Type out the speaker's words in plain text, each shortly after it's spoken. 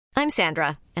I'm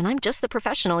Sandra, and I'm just the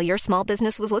professional your small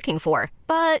business was looking for.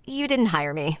 But you didn't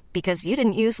hire me because you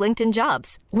didn't use LinkedIn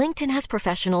Jobs. LinkedIn has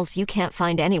professionals you can't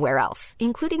find anywhere else,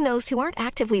 including those who aren't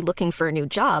actively looking for a new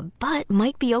job, but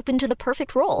might be open to the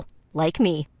perfect role, like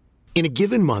me. In a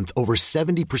given month, over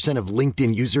 70% of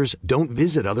LinkedIn users don't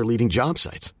visit other leading job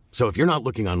sites. So if you're not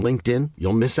looking on LinkedIn,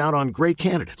 you'll miss out on great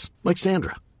candidates like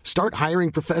Sandra. Start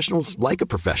hiring professionals like a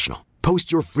professional.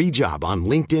 Post your free job on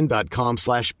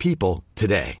linkedin.com/people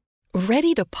today.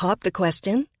 Ready to pop the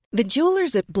question? The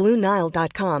jewelers at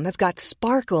BlueNile.com have got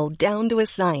sparkle down to a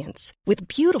science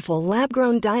with beautiful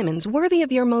lab-grown diamonds worthy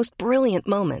of your most brilliant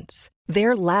moments.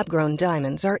 Their lab-grown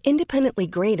diamonds are independently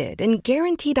graded and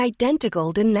guaranteed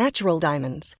identical to natural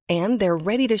diamonds, and they're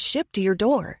ready to ship to your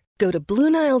door. Go to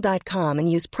BlueNile.com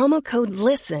and use promo code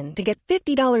LISTEN to get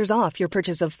 $50 off your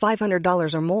purchase of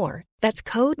 $500 or more.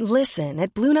 That's code LISTEN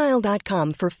at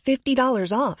BlueNile.com for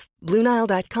 $50 off.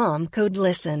 BlueNile.com, code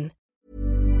LISTEN.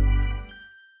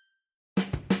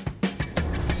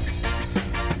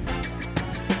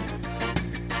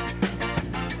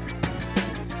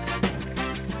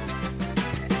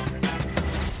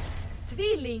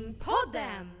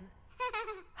 Tvillingpodden!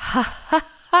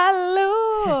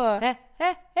 Hallå!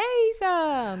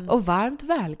 Hejsan! Och varmt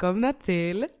välkomna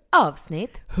till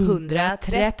Avsnitt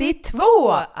 132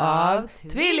 av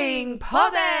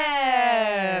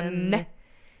Tvillingpodden!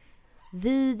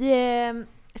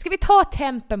 Ska vi ta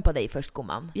tempen på dig först,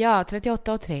 gumman? Ja,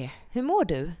 38,3. Hur mår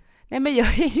du? Nej, men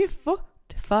jag är ju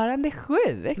fortfarande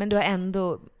sjuk. Men du har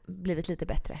ändå blivit lite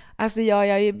bättre. Alltså jag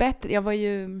är ju bättre. Jag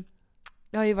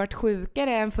har ju varit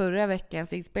sjukare än förra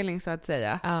veckans inspelning, så att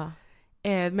säga. Ja.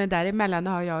 Men däremellan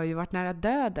har jag ju varit nära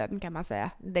döden, kan man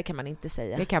säga. Det kan man inte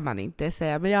säga. Det kan man inte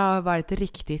säga. Men jag har varit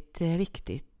riktigt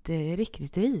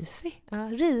risig. Ja,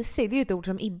 risig, det är ju ett ord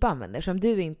som Ibba använder, som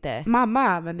du inte... Mamma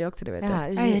använder också det, vet du. Ja,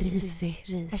 jag är risig.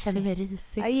 Jag känner mig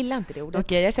risig. Jag gillar inte det ordet.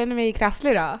 Okej, jag känner mig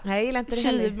krasslig då. Nej, jag gillar inte det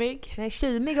heller. Kymig. Nej,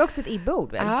 kymig är också ett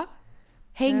Ibba-ord, väl? Ja.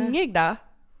 Hängig då?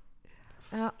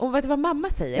 Ja, och vet du vad mamma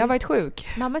säger? Jag har varit sjuk.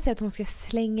 Mamma säger att hon ska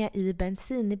slänga i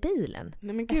bensin i bilen.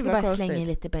 Nej, men gud, jag ska vad bara konstigt. slänga i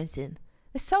lite bensin.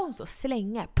 Det sa hon så,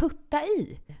 slänga, putta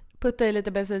i. Putta i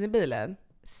lite bensin i bilen.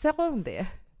 Sa hon det?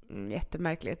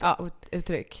 Jättemärkligt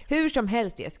uttryck. Hur som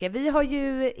helst, Jessica, vi har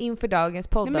ju inför dagens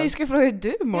podd... Nej, men jag ska fråga hur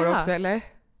du mår också, eller?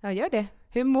 Ja, gör det.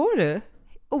 Hur mår du?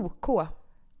 OK.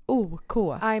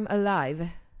 I'm alive.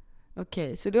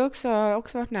 Okej, så du har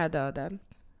också varit nära döden?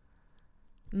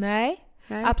 Nej,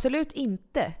 absolut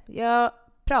inte. Jag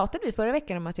pratade vi förra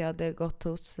veckan om att jag hade gått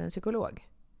hos en psykolog.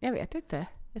 Jag vet inte.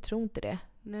 Jag tror inte det.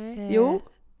 Nej. Jo.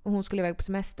 Och hon skulle iväg på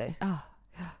semester. Ja.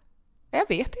 Jag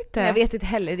vet inte. Jag vet inte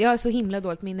heller. Jag har så himla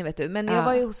dåligt minne, vet du. Men jag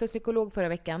var ju hos en psykolog förra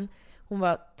veckan. Hon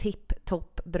var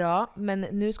tipp-topp bra. Men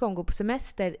nu ska hon gå på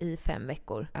semester i 5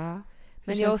 veckor. Ja.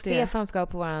 Men jag och Stefan ska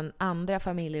på vår andra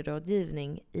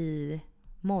familjerådgivning i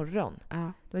morgon. Ja.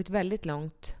 Det var ett väldigt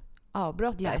långt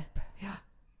avbrott där. Ja.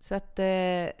 Så att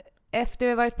efter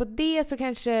vi varit på det så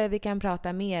kanske vi kan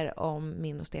prata mer om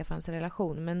min och Stefans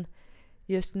relation. Men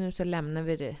just nu så lämnar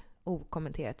vi det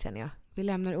okommenterat, känner jag. Vi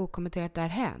lämnar okommenterat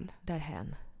därhän.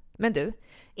 Men du,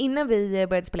 innan vi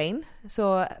började spela in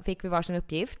så fick vi varsin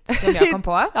uppgift som jag kom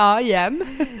på. Ja, igen.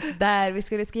 Där vi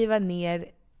skulle skriva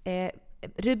ner...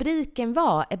 rubriken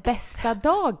var bästa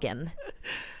dagen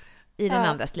i den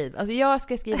andras liv. Alltså jag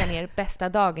ska skriva ner bästa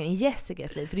dagen i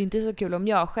Jessicas liv. För det är inte så kul om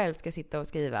jag själv ska sitta och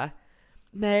skriva.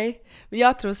 Nej, men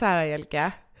jag tror så här,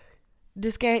 Angelica.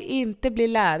 Du ska inte bli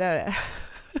lärare.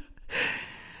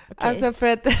 Okay. Alltså för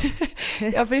att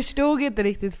jag förstod inte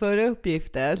riktigt förra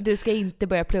uppgiften. Du ska inte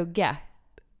börja plugga.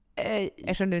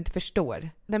 Eftersom du inte förstår.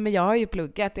 Nej, men jag har ju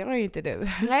pluggat, det har ju inte du.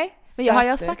 Nej, men har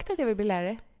jag sagt att jag vill bli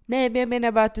lärare? Nej, men jag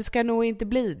menar bara att du ska nog inte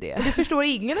bli det. Men du förstår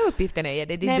ingen av uppgifterna, är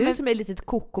det? Det är nej, du men, som är lite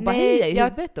kokobahia i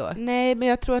huvudet då. Nej, men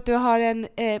jag tror att du har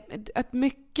att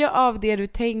mycket av det du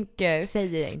tänker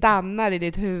stannar i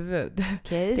ditt huvud.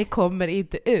 Okay. Det kommer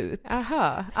inte ut.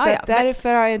 Aha. Så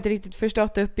därför har jag inte riktigt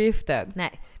förstått uppgiften.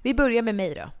 Nej, vi börjar med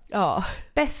mig då. Ja.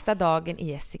 Bästa dagen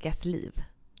i Jessicas liv.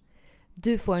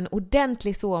 Du får en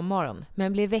ordentlig sovmorgon,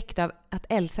 men blir väckt av att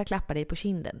Elsa klappar dig på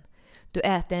kinden. Du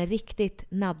äter en riktigt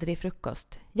naddrig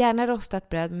frukost. Gärna rostat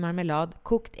bröd med marmelad,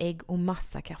 kokt ägg och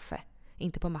massa kaffe.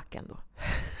 Inte på mackan då.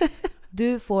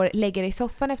 Du får lägga dig i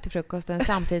soffan efter frukosten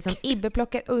samtidigt som Ibbe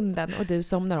plockar undan och du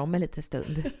somnar om en liten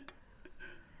stund.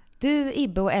 Du,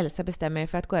 Ibbe och Elsa bestämmer er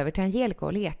för att gå över till Angelica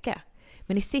och leka.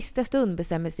 Men i sista stund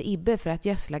bestämmer sig Ibbe för att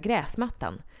gödsla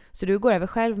gräsmattan. Så du går över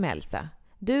själv med Elsa.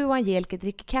 Du och Angelica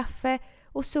dricker kaffe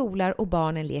och solar och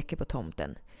barnen leker på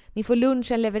tomten. Ni får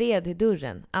lunchen levererad till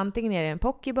dörren. Antingen är det en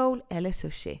pokebowl eller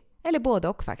sushi. Eller både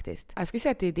och faktiskt. Jag skulle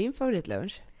säga att det är din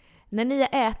favoritlunch. När ni har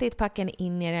ätit packar ni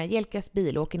in era Jelkas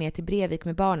bil och åker ner till Brevik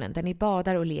med barnen där ni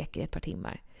badar och leker ett par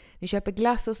timmar. Ni köper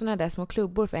glass och såna där små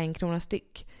klubbor för 1 krona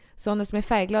styck. Sådana som är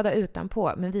färgglada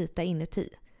utanpå men vita inuti.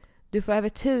 Du får över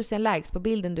 1000 likes på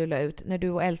bilden du la ut när du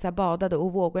och Elsa badade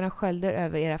och vågorna sköljde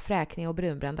över era fräkniga och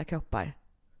brunbrända kroppar.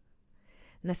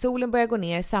 När solen börjar gå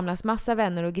ner samlas massa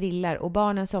vänner och grillar och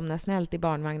barnen somnar snällt i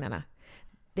barnvagnarna.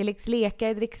 Det läggs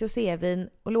lekar, dricks och sevin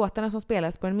och låtarna som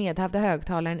spelas på den medhavda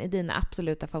högtalaren är dina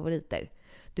absoluta favoriter.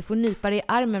 Du får nypa dig i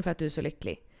armen för att du är så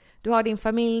lycklig. Du har din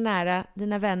familj nära,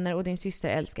 dina vänner och din syster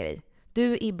älskar dig.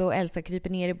 Du, Ibbe och Elsa kryper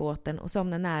ner i båten och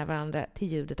somnar nära varandra till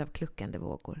ljudet av kluckande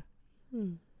vågor.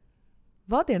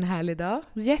 Var det en härlig dag?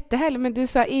 Jättehärlig, men du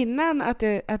sa innan att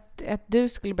du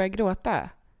skulle börja gråta.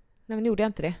 Nej, men gjorde jag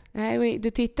inte det? Nej, du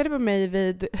tittade på mig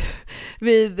vid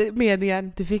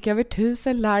meningen. Du fick över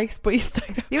 1000 likes på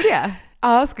Instagram. Gjorde jag?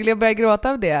 Ja, skulle jag börja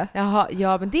gråta av det? Jaha,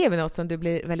 ja, men det är väl något som du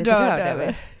blir väldigt rörd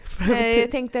över.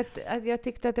 Jag tänkte att jag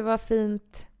tyckte att det var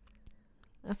fint.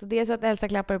 Alltså dels att Elsa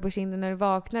klappade på kinden när du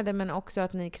vaknade, men också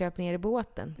att ni kröp ner i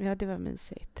båten. Ja, det var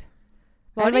mysigt.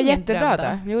 Var det jättebra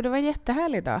då? Jo, det var en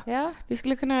jättehärlig dag. Ja. Vi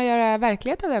skulle kunna göra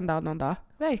verklighet av den dagen någon dag.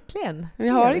 Verkligen. Vi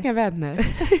har inga vänner.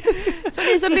 Så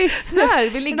ni som lyssnar,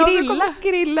 vill ni grilla?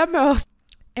 Grilla med oss.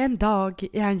 En dag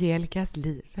i Angelikas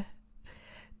liv.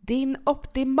 Din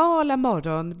optimala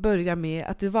morgon börjar med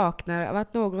att du vaknar av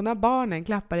att någon av barnen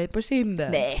klappar dig på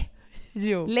kinden. Nej.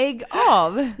 Jo. Lägg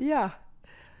av. Ja.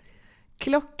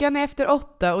 Klockan är efter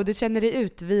 8 och du känner dig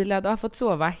utvilad och har fått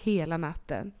sova hela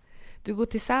natten. Du går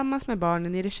tillsammans med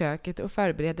barnen i det köket och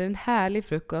förbereder en härlig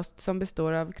frukost som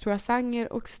består av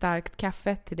croissanter och starkt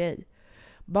kaffe till dig.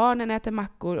 Barnen äter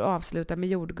mackor och avslutar med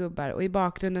jordgubbar och i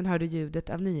bakgrunden hör du ljudet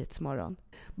av Nyhetsmorgon.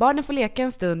 Barnen får leka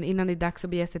en stund innan det är dags att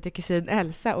bege sig till kusin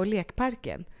Elsa och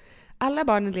lekparken. Alla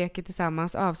barnen leker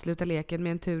tillsammans och avslutar leken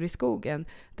med en tur i skogen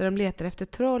där de letar efter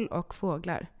troll och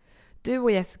fåglar. Du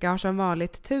och Jessica har som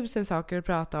vanligt 1000 saker att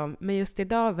prata om, men just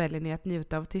idag väljer ni att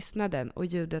njuta av tystnaden och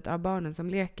ljudet av barnen som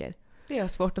leker. Det är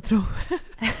svårt att tro.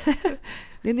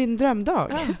 Det är din drömdag.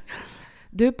 Ja.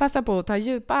 Du passar på att ta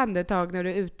djupa andetag när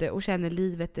du är ute och känner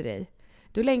livet i dig.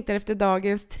 Du längtar efter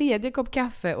dagens 3:e kopp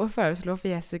kaffe och föreslår för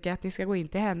Jessica att ni ska gå in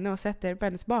till henne och sätta er på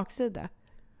hennes baksida.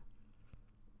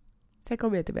 Sen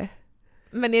kommer jag till mig.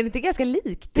 Men är det inte ganska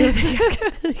likt? Det är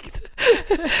ganska likt.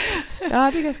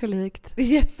 Ja, det är ganska likt.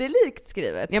 Jättelikt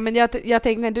skrivet. Ja, men jag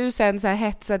tänkte när du sen så här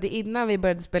hetsade innan vi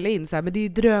började spela in så här, men det är ju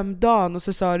drömdagen, och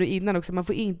så sa du innan också man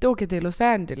får inte åka till Los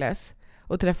Angeles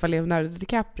och träffa Leonardo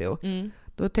DiCaprio.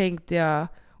 Då tänkte jag,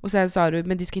 och sen sa du,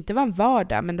 men det ska inte vara en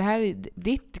vardag, men det här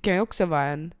ditt kan ju också vara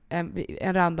en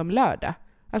random lördag.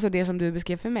 Alltså det som du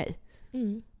beskrev för mig.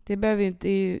 Det behöver ju inte,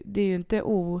 det är ju inte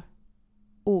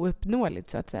ouppnåeligt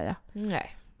så att säga.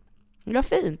 Nej. Det var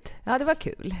fint. Ja, det var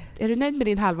kul. Är du nöjd med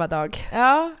din halva dag?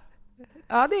 Ja,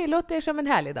 det låter som en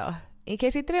härlig dag. Det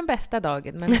kanske inte den bästa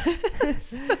dagen, men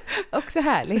också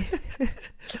härlig.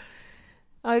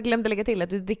 Ja, jag glömde lägga till att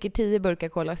du dricker 10 burkar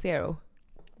Cola Zero.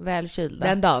 Väl kylda.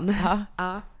 Den dagen?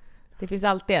 Ja. Det finns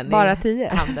alltid en bara i 10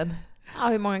 handen. Ja,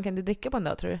 hur många kan du dricka på en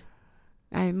dag, tror du?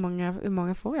 Nej, hur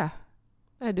många får jag?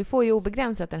 Nej, du får ju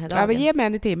obegränsat den här dagen. Ja, men ge mig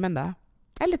en i timmen då.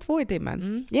 Eller 2 i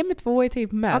timmen. Ge mig 2 i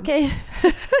timmen. Okej.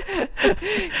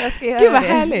 Jag ska göra det. Gud vad det.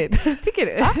 härligt. Tycker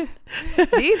du? Ja.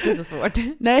 Det är inte så svårt.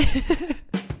 Nej.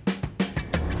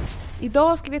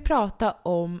 Idag ska vi prata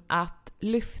om att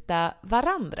lyfta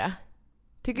varandra.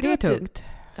 Tycker det du är att tungt.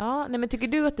 Men tycker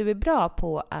du att du är bra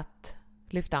på att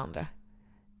lyfta andra?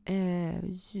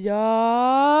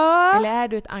 Ja. Eller är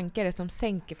du ett ankare som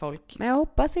sänker folk? Men jag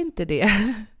hoppas inte det.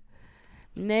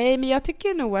 Nej, men jag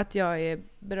tycker nog att jag är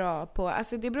bra på...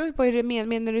 Alltså det beror på hur du menar.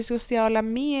 Menar du sociala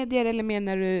medier eller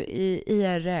menar du i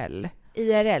IRL?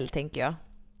 IRL tänker jag.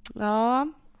 Ja.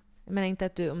 Men inte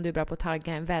att om du är bra på att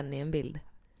tagga en vän i en bild.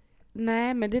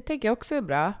 Nej, men det tänker jag också är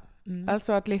bra.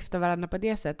 Alltså att lyfta varandra på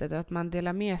det sättet, att man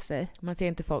delar med sig. Man ser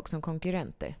inte folk som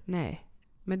konkurrenter. Nej.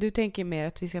 Men du tänker mer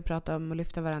att vi ska prata om att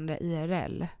lyfta varandra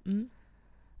IRL. Nej,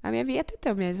 men jag vet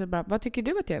inte om jag är så bra. Vad tycker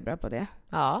du att jag är bra på det?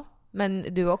 Ja, men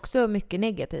du är också mycket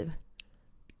negativ.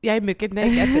 Jag är mycket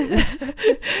negativ.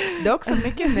 Du är också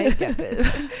mycket negativ.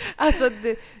 Alltså,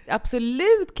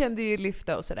 absolut kan du ju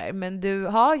lyfta och sådär. Men du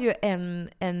har ju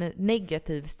en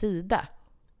negativ sida.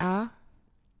 Ja.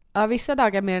 Ja, vissa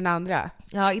dagar mer än andra.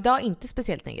 Ja, idag inte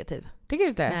speciellt negativ. Tycker du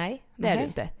inte? Nej, det är du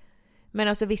inte. Men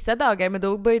alltså vissa dagar, men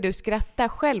då börjar du skratta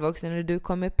själv också när du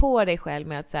kommer på dig själv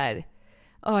med att så här,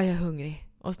 jag är hungrig.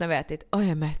 Och så när vi ätit, jag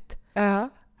är mätt. Ja.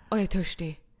 Och jag är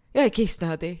törstig. Jag är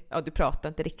kissnödig. Ja, du pratar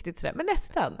inte riktigt sådär, men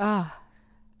nästan.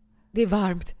 Det är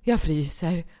varmt. Jag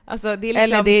fryser. Alltså, det är liksom...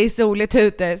 Eller det är soligt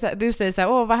ute. Du säger så här,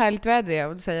 vad härligt väder är.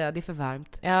 Och du säger, det är för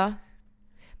varmt. Ja.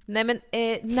 Nej, men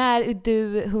när är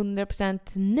du 100%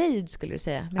 nöjd skulle du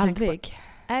säga? Aldrig.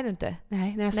 Är du inte?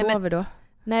 Nej, när jag sover då.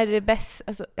 När är det bäst?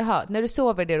 Alltså, när du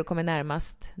sover det du kommer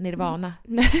närmast nirvana.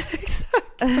 Nej,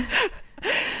 exakt.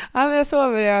 När jag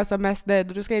sover är jag som mest nöjd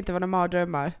och då ska det inte vara några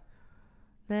mardrömmar.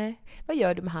 Nej. Vad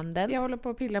gör du med handen? Jag håller på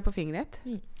att pilla på fingret.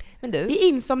 Men du? I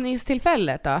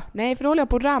insomningstillfället då? Nej, för då håller jag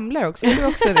på och ramlar också. Gör du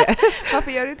också det?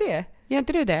 Varför gör du det? Gör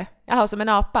inte du det? Jaha, som en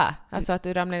apa? Alltså att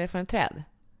du ramlar ner från ett träd?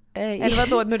 Eller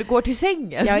vadå, när du går till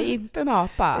sängen? Jag är inte en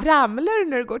apa. Ramlar du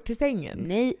när du går till sängen?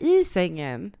 Nej, i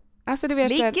sängen. Alltså, du vet,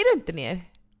 ligger du inte ner?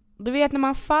 Du vet när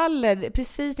man faller,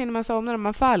 precis innan man somnar när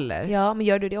man faller. Ja, men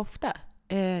gör du det ofta?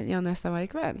 Ja, nästan varje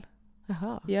kväll.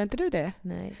 Jaha. Gör inte du det?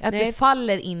 Nej. Att du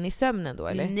faller in i sömnen då,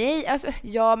 eller? Nej, alltså,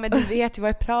 ja, men du vet ju vad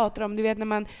jag pratar om. Du vet när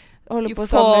man håller på you och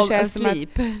somnar, fall känns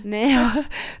asleep. Som att,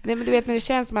 nej, men du vet när det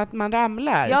känns som att man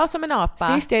ramlar. Ja, som en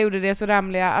apa. Sist jag gjorde det så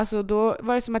ramlade jag, alltså då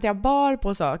var det som att jag bar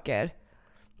på saker.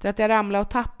 Så att jag ramlade och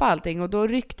tappade allting och då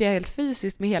ryckte jag helt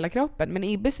fysiskt med hela kroppen. Men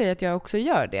Ibbe säger att jag också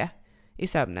gör det i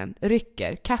sömnen.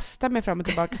 Rycker, kastar mig fram och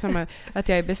tillbaka som att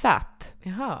jag är besatt.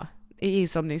 Jaha. I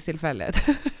insomningstillfället.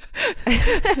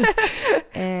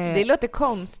 Det låter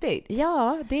konstigt.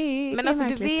 Ja, det är. Men alltså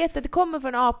märkligt. Du vet att det kommer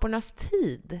från apornas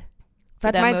tid. För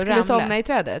att man inte skulle somna i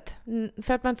trädet?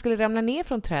 För att man skulle ramla ner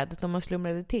från trädet om man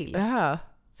slumrade till. Jaha.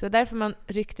 Så därför man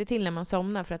ryckte till när man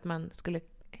somnade för att man skulle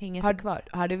hänga sig kvar.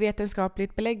 Har du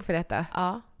vetenskapligt belägg för detta?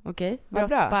 Ja. Okej, vad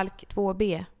bra. Brottsbalk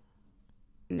 2b.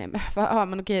 Nej,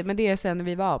 men okej, men det är sen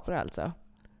vi var apor alltså.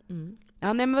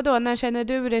 Ja, nej, men vadå? När känner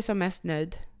du dig som mest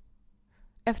nöjd?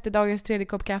 Efter dagens 3:e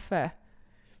kopp kaffe?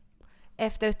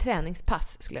 Efter ett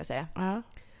träningspass skulle jag säga. Ja.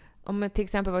 Om jag till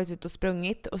exempel varit ute och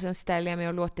sprungit och sen ställer jag mig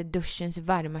och låter duschens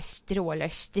varma strålar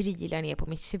strila ner på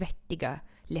mitt svettiga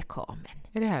lekamen.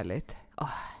 Är det härligt?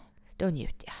 Då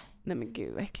njuter jag. Nej men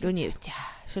gud, vad äckligt. Då njuter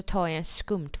jag. Så tar jag en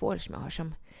skumtvål som jag har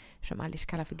som Alice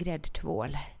kallar för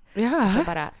gräddtvål. Ja. Så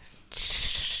bara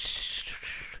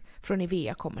från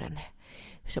Nivea kommer den.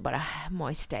 Så bara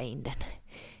moistar jag in den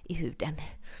i huden.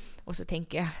 Och så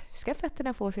tänker jag, ska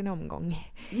fötterna få sin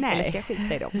omgång? Nej. Eller ska jag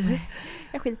skita i dem?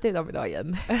 Jag skiter i dem idag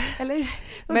igen. Eller,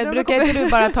 men brukar inte du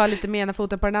bara ta lite med ena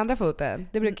foten på den andra foten?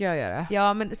 Det brukar jag göra.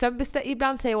 Ja, men så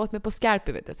ibland säger jag åt mig på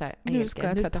skarpen, vet du, så här, nu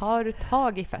tar du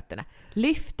tag i fötterna.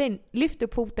 Lyft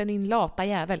upp foten, din lata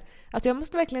jävel. Alltså jag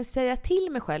måste verkligen säga till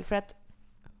mig själv, för att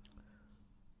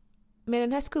med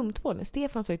den här skumtvålen,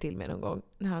 Stefan sa ju till mig någon gång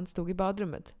när han stod i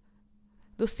badrummet.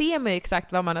 Då ser man ju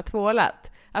exakt vad man har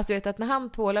tvålat. Alltså vet att när han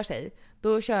tvålar sig,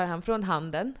 då kör han från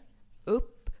handen,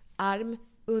 upp, arm,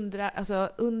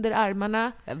 under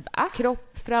armarna,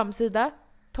 kropp, framsida,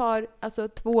 tar alltså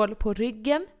tvål på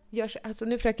ryggen, alltså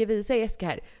nu försöker jag visa Jessica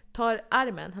här, tar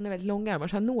armen, han har väldigt långa armar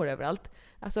så han når överallt.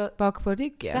 Alltså bak på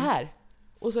ryggen? Så här.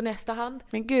 Och så nästa hand,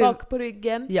 men gud. Bak på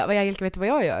ryggen. Ja, vad jag vet vad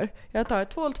jag gör. Jag tar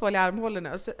tvål i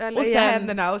armhålorna, eller i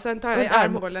händerna, och sen tar jag i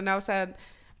armhålorna och sen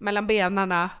mellan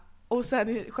benarna. Och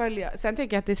sen sköljer. Sen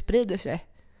tänker jag att det sprider sig.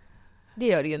 Det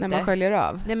gör det ju inte. När man sköljer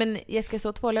av. Nej, men jag ska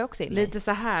så tvåla också in. Lite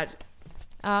så här.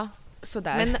 Ja.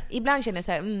 Sådär. Men ibland känner jag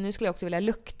så här, nu skulle jag också vilja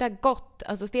lukta gott.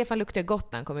 Alltså Stefan luktar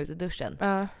gott när han kommer ut ur duschen.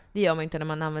 Det gör man inte när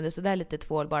man använder så där lite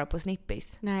tvål bara på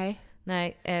snippis.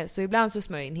 Nej, så ibland så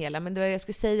smörjer jag in hela. Men då jag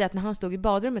skulle säga att när han stod i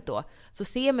badrummet då, så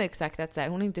ser man ju exakt att så här,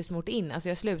 hon är inte smort in. Alltså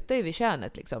jag slutar ju vid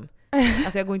könet liksom.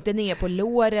 Alltså jag går inte ner på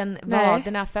låren,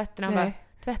 vaderna, fötterna. Han bara,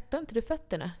 tvättar inte du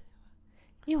fötterna?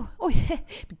 Jo, oj,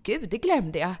 gud, det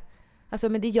glömde jag. Alltså,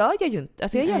 men det gör jag ju inte.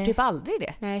 Alltså, jag gör typ aldrig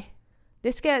det. Nej.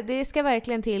 Det ska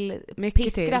verkligen till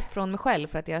piskrapp från mig själv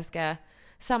för att jag ska...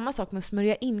 Samma sak med att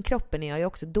smörja in kroppen är jag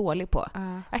också dålig på.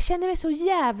 Jag känner mig så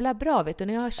jävla bra, vet du,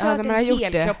 när jag har kört en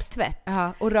helkroppstvätt.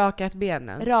 Och rakat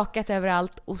benen. Rakat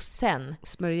överallt och sen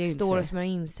står och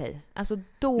smörjer in sig. Alltså,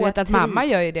 då du vet att mamma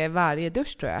gör ju det varje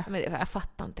dusch, tror jag. Men jag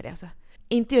fattar inte det, alltså.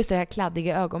 Inte just det här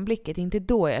kladdiga ögonblicket, inte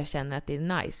då jag känner att det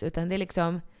är nice, utan det är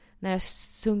liksom när jag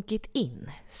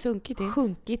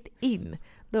sjunkit in,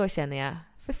 då känner jag,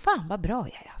 för fan vad bra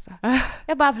jag är alltså.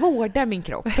 Jag bara vårdar min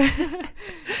kropp.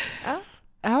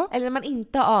 Ja. Eller när man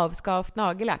inte har avskavt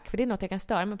nagellack, för det är något jag kan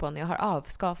störa mig på när jag har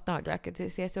avskavt nagellack, det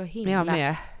ser så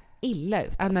himla illa ut.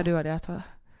 Alltså. När du har det att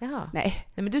Jaha. Nej,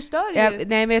 men du stör ju...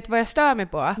 Nej, vet du vad jag stör mig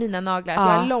på? Mina naglar. Att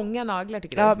jag har långa naglar,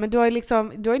 tycker du? Ja, men du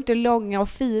har inte långa och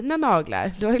fina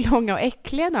naglar. Du har ju långa och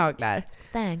äckliga naglar.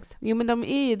 Thanks. Jo, men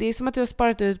det är som att du har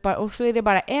sparat ut bara, och så är det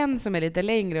bara en som är lite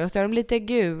längre och så är de lite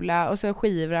gula och så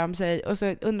skivar de sig och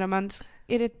så undrar man,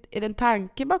 är det en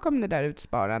tanke bakom det där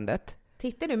utsparandet?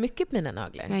 Tittar du mycket på mina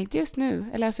naglar? Nej, inte just nu.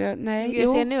 Eller alltså, jag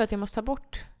ser nu att jag måste ta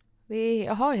bort.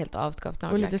 Jag har helt avskavt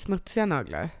naglar. Och lite smutsiga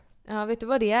naglar. Ja, vet du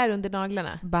vad det är under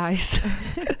naglarna? Bajs.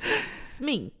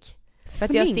 Smink. För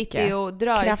att jag sitter och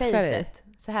drar i fejset.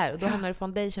 Så här. Och då hamnar det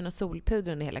foundation och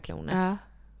solpuder under hela klonen. Ja.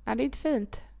 Ja, det är inte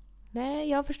fint. Nej,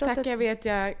 jag har förstått Tack, att... jag vet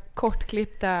jag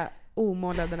kortklippta,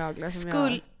 omålade naglar som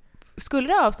jag... Skulle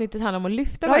det här avsnittet handla om att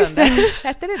lyfta Ja, just varandra?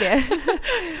 Hette det?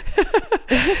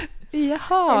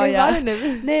 Jaha, Eller var det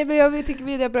nu? Nej, men jag tycker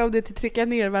vi är bra om det till trycka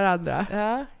ner varandra.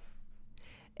 Ja.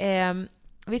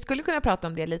 Vi skulle kunna prata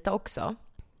om det lite också.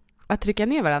 Att trycka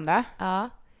ner varandra? Ja.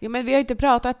 Jo, men vi har inte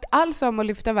pratat alls om att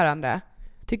lyfta varandra.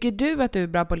 Tycker du att du är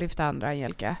bra på att lyfta andra,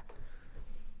 Angelica?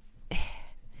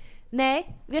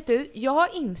 Nej, vet du, jag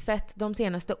har insett de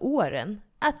senaste åren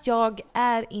att jag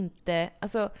är inte...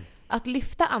 Alltså, att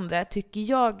lyfta andra tycker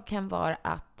jag kan vara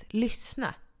att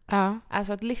lyssna. Ja.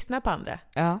 Alltså att lyssna på andra.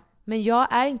 Ja. Men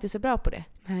jag är inte så bra på det.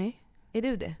 Nej. Är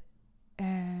du det?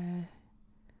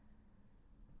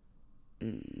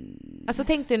 Alltså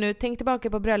tänk tillbaka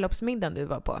på bröllopsmiddagen du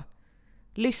var på.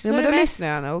 Lyssnar Ja, men du då mest? lyssnar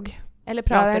jag nog. Eller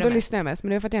pratar Ja, du då mest? lyssnar jag mest. Men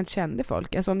det är för att jag inte kände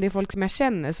folk. Alltså om det är folk som jag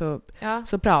känner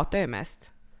så pratar jag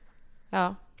mest.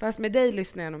 Ja. Fast med dig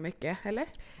lyssnar jag nog mycket, eller?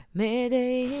 Med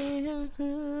dig...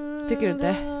 Tycker du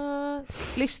inte?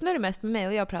 Lyssnar du mest med mig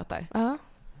och jag pratar? Ja.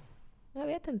 Jag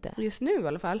vet inte. Just nu i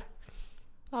alla fall.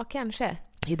 Ja, kanske.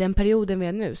 I den perioden vi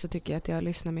är nu så tycker jag att jag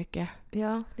lyssnar mycket.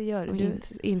 Ja, det gör Och du.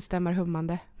 instämmer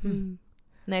hummande. Mm.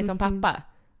 Nej, som pappa.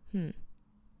 Mm.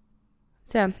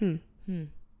 Sen,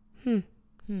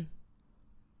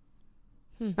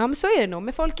 Ja, men så är det nog.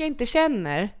 Med folk jag inte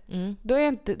känner,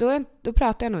 då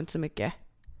pratar jag nog inte så mycket.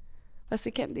 Fast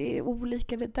det är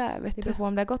olika det där, vet Det du. beror på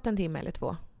om det har gått en timme eller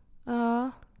 2.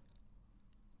 Ja.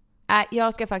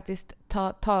 Jag ska faktiskt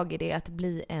ta tag i det att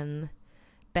bli en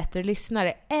bättre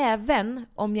lyssnare. Även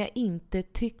om jag inte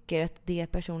tycker att det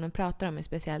personen pratar om är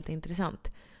speciellt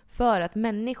intressant. För att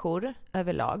människor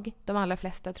överlag, de allra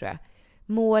flesta tror jag,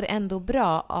 mår ändå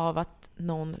bra av att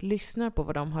någon lyssnar på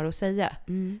vad de har att säga.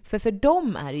 För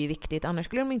dem är det ju viktigt, annars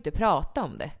skulle de inte prata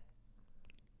om det.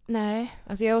 Nej.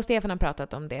 Alltså jag och Stefan har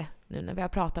pratat om det nu när vi har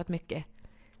pratat mycket.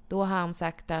 Då har han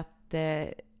sagt att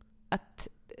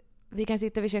vi kan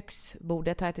sitta vid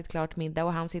köksbordet och äta ett klart middag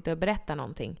och han sitter och berättar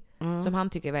någonting som han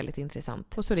tycker är väldigt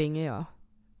intressant. Och så ringer jag.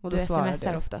 Och då Du svarar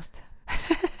smsar du. oftast.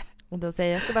 Och då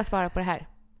säger jag ska bara svara på det här.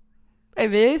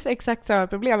 Vi har ju exakt samma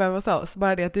problem hemma hos oss.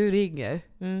 Bara det att du ringer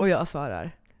och jag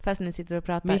svarar. Fast ni sitter och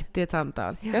pratar. Mitt i ett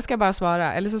samtal. Ja. Jag ska bara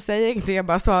svara. Eller så säger jag ingenting, jag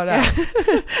bara svarar.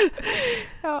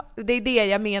 Ja, det är det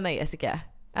jag menar, Jessica.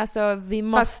 Alltså vi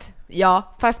måste...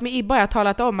 Fast med Ibba har jag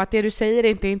talat om att det du säger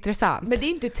inte är intressant. Men det är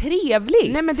inte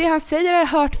trevligt. Nej, men det han säger har jag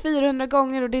hört 400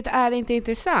 gånger och det är inte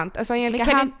intressant. Alltså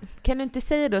Angelica, kan du inte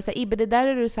säga då så här, Ibba, det där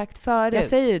har du sagt förut. Jag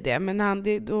säger ju det, men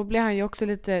då blir han ju också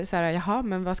lite så här, jaha,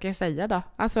 men vad ska jag säga då?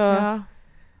 Alltså,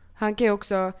 han kan ju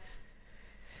också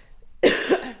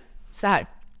så här.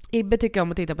 Ibbe tycker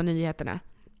om att titta på nyheterna.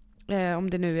 Om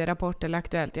det nu är Rapport eller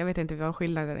Aktuellt, jag vet inte vad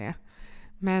skillnaden är.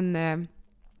 Men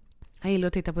jag gillar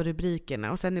att titta på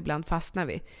rubrikerna och sen ibland fastnar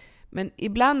vi. Men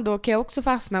ibland då kan jag också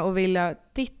fastna och vilja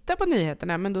titta på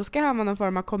nyheterna, men då ska han vara någon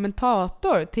form av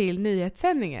kommentator till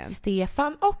nyhetssändningen.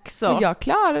 Stefan också. Och jag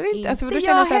klarar inte. Alltså för då jag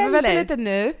känner jag så här, heller. vänta lite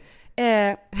nu.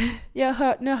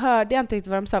 Nu hörde jag inte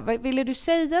riktigt vad de sa. Ville du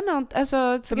säga något?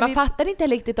 Alltså, för man fattar inte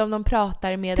riktigt om de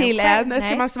pratar med till en.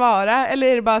 Ska man svara? Eller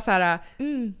är det bara så här...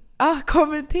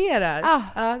 kommenterar.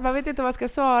 Man vet inte om man ska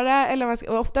svara eller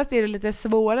och oftast är det lite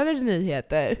svårare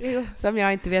nyheter som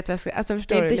jag inte vet vad jag ska... Alltså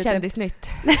förstår det är du? inte kändisnytt.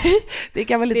 Det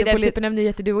kan vara lite den typen av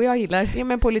nyheter du och jag gillar. Ja,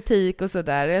 men politik och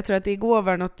sådär. Jag tror att igår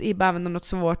var något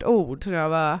svårt ord som jag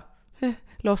var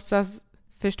låtsas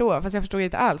förstå, fast jag förstod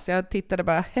inte alls. Jag tittade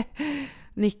bara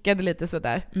nickade lite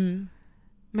sådär.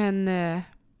 Men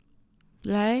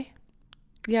nej.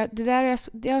 Ja, det där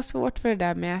jag har svårt för det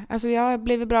där med. Alltså jag har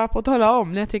blivit bra på att tala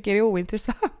om när jag tycker det är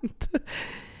ointressant.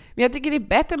 Men jag tycker det är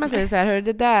bättre om man säger så här, hörru,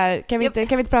 det där kan vi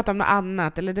inte prata om något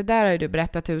annat, eller det där har ju du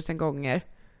berättat 1000 gånger.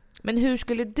 Men hur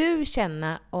skulle du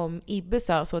känna om Ibbe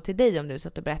sa så till dig om du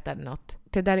satt och berättade något?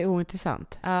 Det där är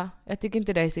ointressant. Ja, jag tycker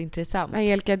inte det är så intressant.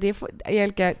 Angelica,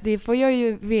 det får jag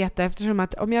ju veta, eftersom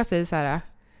att om jag säger så här,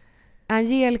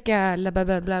 Angelica bla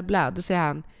bla bla bla, då säger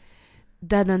han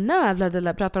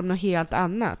pratar om något helt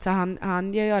annat. Så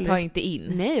han gör ju aldrig... Ta inte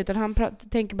in. Nej, utan han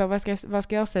tänker bara, vad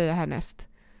ska jag säga härnäst?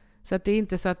 Så att det är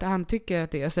inte så att han tycker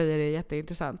att det jag säger är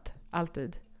jätteintressant.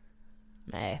 Alltid.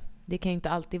 Nej, det kan ju inte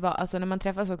alltid vara. Alltså när man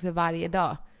träffas också varje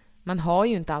dag. Man har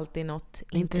ju inte alltid något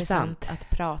intressant att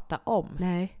prata om.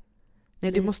 Nej,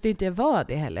 det måste ju inte vara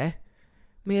det heller.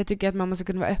 Men jag tycker att man måste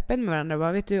kunna vara öppen med varandra.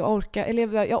 Bara, vet du,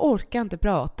 jag orkar inte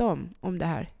prata om det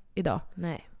här idag.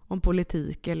 Nej. Om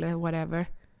politik eller whatever.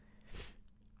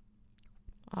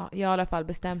 Ja, jag har i alla fall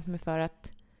bestämt mig för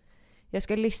att jag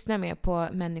ska lyssna mer på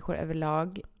människor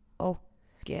överlag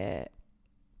och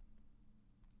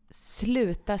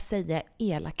sluta säga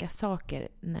elaka saker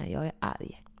när jag är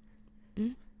arg.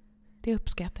 Det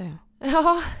uppskattar jag.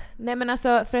 Ja, nej men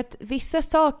alltså för att vissa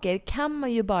saker kan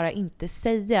man ju bara inte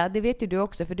säga. Det vet ju du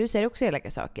också, för du säger också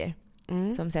elaka saker.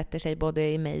 Som sätter sig både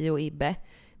i mig och Ibbe.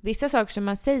 Vissa saker som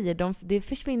man säger, det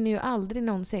försvinner ju aldrig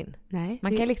någonsin. Nej,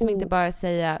 Man kan liksom inte bara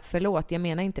säga förlåt, jag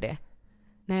menar inte det.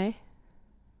 Nej.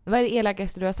 Vad är det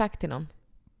elakaste du har sagt till någon?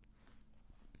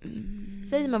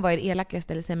 Säger man vad är det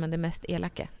elakaste eller säger man det mest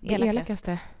elaka? Det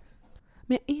elakaste.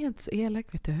 Men jag är inte så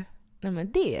elak, vet du. Nej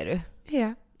men det är du.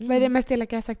 Ja. Vad är det mest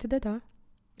elaka jag har sagt till dig då?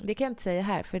 Det kan jag inte säga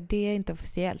här för det är inte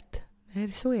officiellt. Är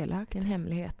det så elakt? Det är en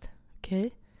hemlighet.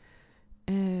 Okej.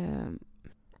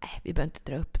 Nej, vi behöver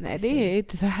inte dra upp. Nej, det är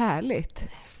inte så härligt.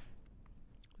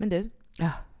 Men du. Ja.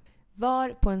 Var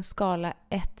På en skala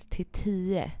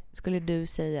 1-10 skulle du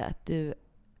säga att du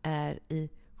är i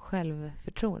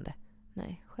självförtroende?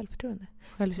 Nej, självförtroende.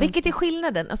 Vilket är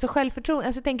skillnaden? Alltså självförtroende,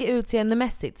 alltså jag tänker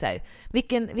utseendemässigt så här.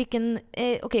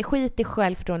 Okej, skit i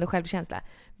självförtroende och självkänsla.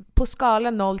 På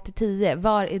skala 0-10,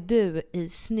 var är du i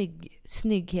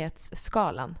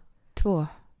snygghetsskalan? 2.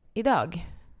 Idag?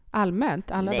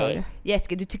 Allmänt, alla dagar. Nej,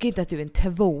 Jessica, du tycker inte att du är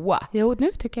en 2? Jo,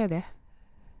 nu tycker jag det.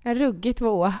 En ruggig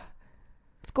 2.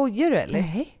 Skojar du eller?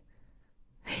 Nej.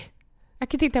 Jag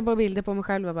kan titta på bilder på mig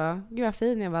själv och bara, gud vad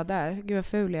fin jag var där. Gud vad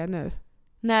ful jag är nu.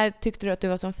 När tyckte du att du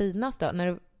var som finast då? När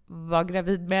du var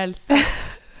gravid med Elsa?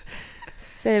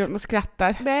 Säger hon och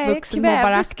skrattar. Nej,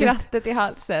 kvävde skrattet i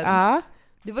halsen. Ja.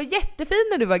 Du var jättefin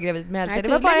när du var gravid med Elsa. Nej, det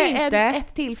var bara inte.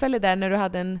 ett tillfälle där när du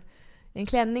hade en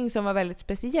klänning som var väldigt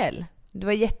speciell. Du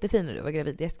var jättefin när du var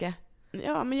gravid, Jessica.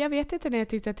 Ja, men jag vet inte när jag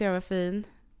tyckte att jag var fin.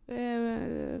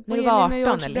 När du var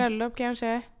 18 eller? Bröllop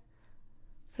kanske.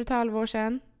 För ett halvår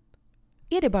sedan.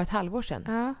 Är det bara ett halvår sedan?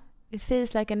 Ja. It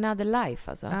feels like another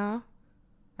life alltså. Ja.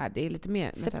 Ja, det är lite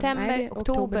mer. September,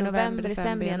 oktober, november,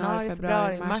 december, januari,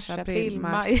 februari, mars, april,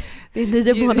 maj. Det är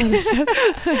 9 månader sedan.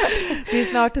 Det är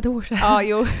snart ett år sedan. Ja,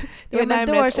 jo. Det var men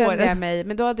närmare då ett kände år. jag mig.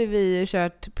 Men då hade vi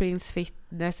kört Prince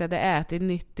Fitness, jag hade ätit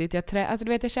nyttigt. Alltså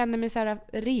du vet, jag känner mig så här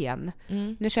ren.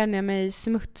 Nu känner jag mig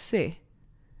smutsig.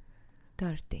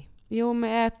 Dirty. Jo, men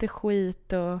jag äter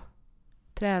skit och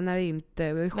tränar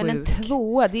inte och är sjuk. Men en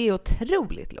 2, det är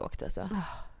otroligt lågt alltså.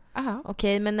 Aha.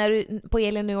 Okej, men när du på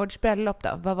Elin och Georges bröllop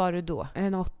då, vad var du då?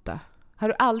 En 8. Har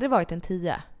du aldrig varit en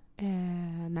 10?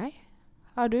 Nej.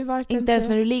 Har du varit en 10? Inte ens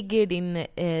när du ligger i din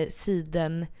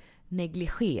siden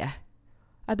negligé.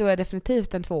 Ja, då är jag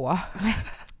definitivt en 2.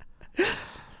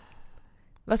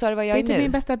 Vad sa du, vad jag är nu? Det är inte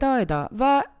min bästa dag idag.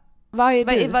 Vad är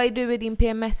du? Vad är du i din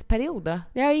PMS-period då?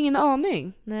 Jag har ingen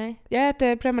aning. Nej. Jag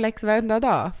äter Premalex varenda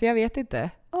dag, för jag vet inte.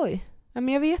 Oj. Ja,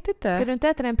 men jag vet inte. Ska du inte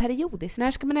äta den periodiskt?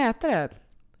 När ska man äta det?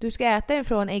 Du ska äta den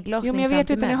från ägglossning. Jo, men jag vet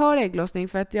inte när jag har ägglossning,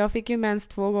 för att jag fick ju mens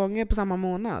 2 gånger på samma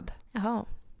månad. Jaha.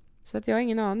 Så att jag har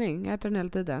ingen aning. Jag äter den hela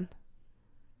tiden.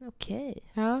 Okej.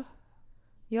 Ja.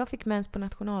 Jag fick mens på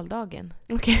nationaldagen.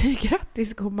 Okej,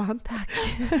 grattis gumman. Tack.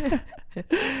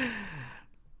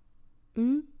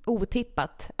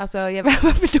 Otippat. Alltså,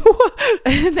 varför då?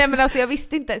 Nej, men alltså jag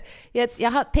visste inte.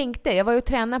 Jag var ju och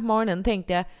tränade på morgonen och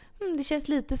tänkte jag, det känns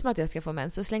lite som att jag ska få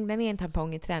mens. Så slängde jag ner en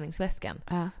tampong i träningsväskan.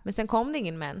 Men sen kom det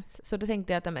ingen mens. Så då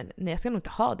tänkte jag att nej, jag ska nog inte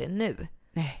ha det nu.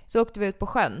 Nej. Så åkte vi ut på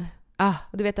sjön.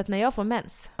 Och du vet att när jag får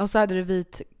mens. Och så hade du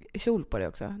vit kjol på dig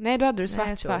också. Nej, då hade du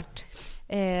svart.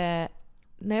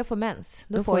 När jag får mens,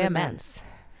 då får jag mens.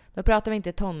 Då pratar vi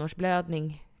inte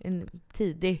tonårsblödning. En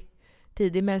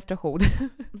tidig menstruation.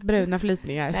 Bruna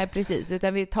flytningar. Nej, precis.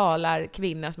 Utan vi talar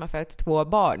kvinna som har fött 2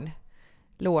 barn.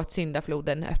 Låt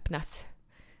syndafloden öppnas.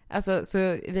 Alltså, så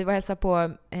vi var hälsa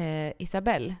på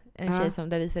Isabelle, en tjej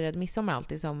där vi firade midsommar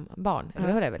alltid som barn.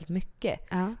 Vi var där väldigt mycket.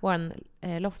 Vår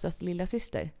låtsas lilla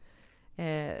syster.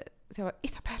 Så jag var,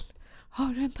 Isabelle,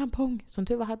 har du en tampong? Som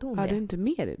tur var hade hon det. Har du inte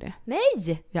mer i det?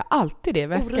 Nej! Jag har alltid det i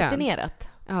väskan. Orutinerat.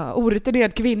 Ja,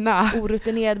 orutinerad kvinna.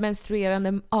 Orutinerad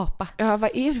menstruerande apa. Ja,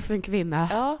 vad är du för en kvinna?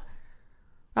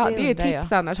 Ja, det är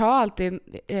tips annars. Ha alltid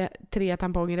 3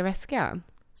 tamponger i väskan.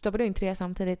 Stoppar du in 3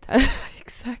 samtidigt?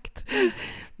 Exakt.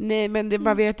 Nej, men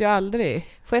man vet ju aldrig.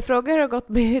 Får jag fråga hur det har gått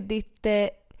med ditt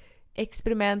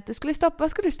experiment?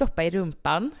 Vad skulle du stoppa i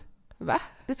rumpan? Va?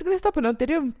 Du skulle stoppa något i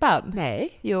rumpan?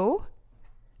 Nej. Jo.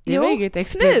 Det var inget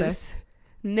experiment. Snus!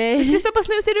 Nej. Du skulle stoppa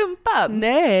snus i rumpan?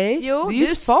 Nej. Jo, det är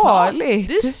ju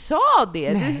farligt. Du sa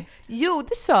det. Du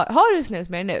sa. Har du snus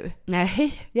med dig nu?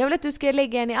 Nej. Jag vill att du ska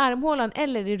lägga en i armhålan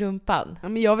eller i rumpan. Ja,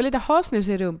 men jag vill inte ha snus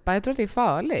i rumpan. Jag tror att det är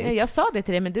farligt. Nej, jag sa det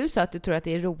till dig, men du sa att du tror att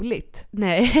det är roligt.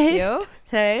 Nej. Jo.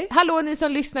 Nej. Hallå, ni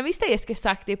som lyssnar, visst har Jessica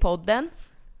sagt det i podden?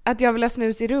 Att jag vill ha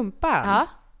snus i rumpan? Ja.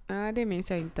 Nej, det minns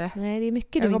jag inte. Nej, det är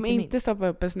mycket jag kommer inte stoppa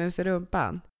upp en snus i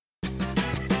rumpan.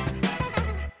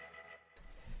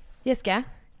 Jessica,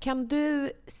 kan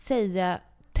du säga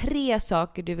 3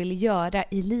 saker du vill göra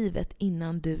i livet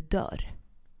innan du dör?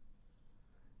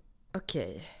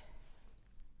 Okej.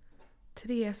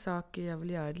 3 saker jag vill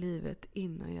göra i livet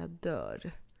innan jag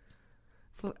dör.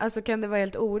 Alltså kan det vara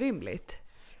helt orimligt?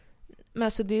 Men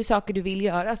alltså det är ju saker du vill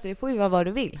göra, så det får ju vara vad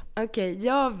du vill. Okej,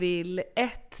 jag vill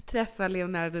 1. Träffa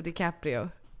Leonardo DiCaprio.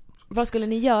 Vad skulle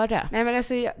ni göra? Nej men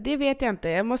alltså, det vet jag inte.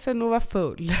 Jag måste nog vara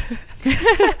full.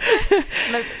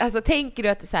 Men, alltså tänker du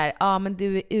att så här, men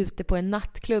du är ute på en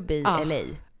nattklubb i LA?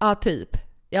 Ja, typ.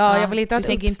 Ja, jag vill inte ha ett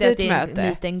tänker inte att det är möte. en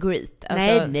meet and greet?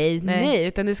 Alltså, Nej.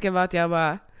 Utan det ska vara att jag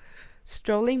bara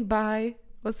strolling by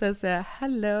och sen säga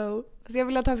hello. Alltså jag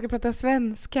vill att han ska prata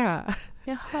svenska.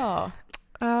 Jaha.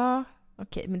 Ja.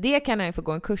 Okej, men det kan han ju få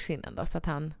gå en kurs innan då, så att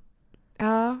han...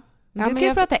 Ja. Men du kan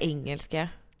ju prata engelska.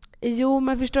 Jo,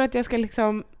 men förstår att jag ska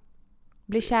liksom...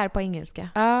 Bli kär på engelska.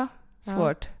 Ja,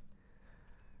 svårt.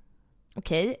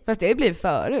 Okej. Fast det har ju blivit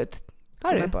förut.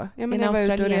 Har du? Jag menar, jag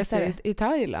var ute och reste i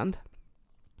Thailand.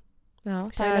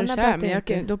 Ja, men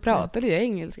då pratade jag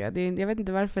engelska. Jag vet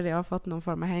inte varför jag har fått någon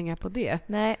form av hänga på det.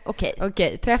 Nej, okej.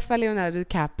 Okej, träffa Leonardo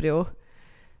DiCaprio.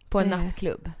 På en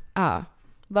nattklubb. Ja.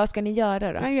 Vad ska ni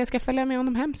göra då? Nej, jag ska följa med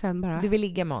honom hem sen bara. Du vill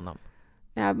ligga med honom?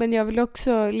 Ja, men jag vill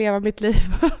också leva mitt liv.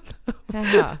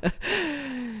 Jaha.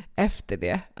 Efter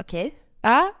det. Okej.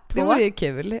 Ja, 2 är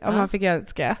kul om man fick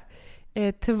önska.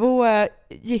 2,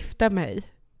 gifta mig.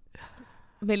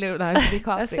 Med Leonardo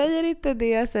DiCaprio. Jag säger inte det,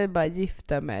 jag säger bara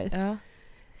gifta mig. Ja.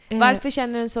 Varför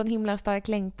känner du en sån himla stark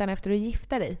längtan efter att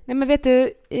gifta dig? Nej men vet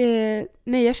du,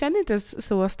 nej jag känner inte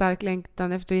så stark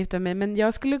längtan efter att gifta mig, men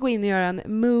jag skulle gå in och göra en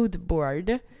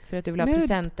moodboard. För att du vill ha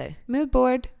presenter?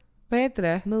 Moodboard, vad heter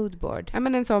det? Moodboard. Ja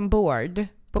men en sån board.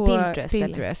 På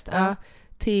Pinterest eller? Ja.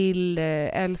 Till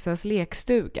Elsas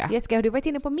lekstuga. Jessica, har du varit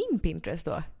inne på min Pinterest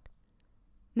då?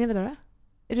 Nej, vadå då?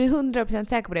 Är du 100%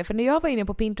 säker på det? För när jag var inne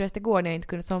på Pinterest igår när jag inte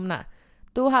kunde somna,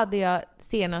 då hade jag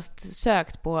senast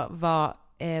sökt på vad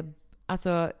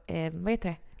heter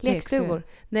det? Lekstugor.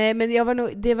 Nej, men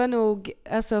det var nog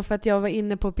alltså för att jag var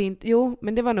inne på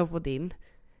men det var nog på din.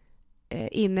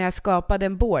 Innan jag skapade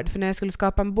en board. För när jag skulle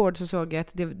skapa en board så såg jag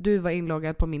att du var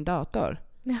inloggad på min dator.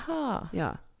 Jaha.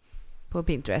 Ja. På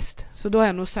Pinterest. Så då har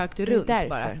jag nog sökt runt därför.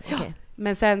 Bara. Ja. Okay.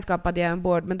 Men sen skapade jag en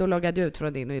board, men då loggade jag ut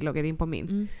från din och loggade in på min.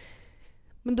 Mm.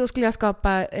 Men då skulle jag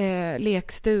skapa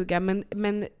lekstuga.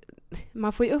 Men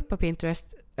man får ju upp på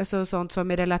Pinterest alltså sånt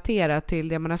som är relaterat till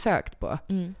det man har sökt på.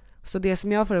 Mm. Så det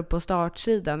som jag får upp på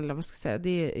startsidan, eller vad man ska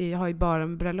säga, jag har ju bara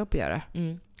med bröllop att göra.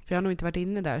 Mm. För jag har nog inte varit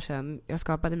inne där sedan jag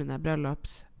skapade mina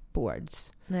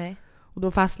bröllopsboards. Nej. Och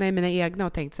då fastnade jag i mina egna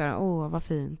och tänkte så här, vad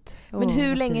fint. Men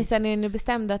hur länge sedan är ni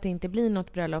bestämda att det inte blir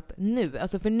något bröllop nu?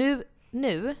 Alltså för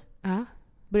nu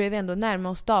börjar vi ändå närma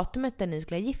oss datumet där ni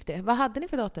skulle ha gift er. Vad hade ni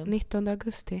för datum? 19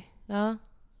 augusti. Ja.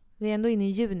 Vi är ändå inne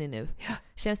i juni nu. Ja.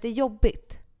 Känns det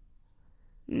jobbigt?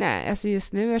 Nej, alltså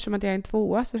just nu eftersom att jag är en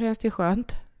 2 så känns det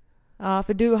skönt. Ja,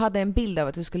 för du hade en bild av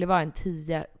att du skulle vara en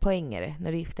 10-poängare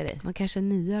när du gifte dig. Man kanske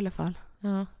 9 i alla fall.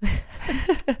 Ja.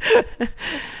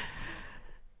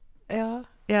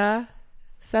 Ja.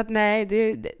 Så att nej,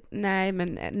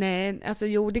 alltså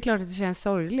jo, det är klart att det känns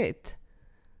sorgligt.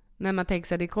 När man tänker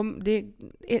så här, det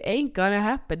ain't gonna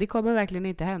happen. Det kommer verkligen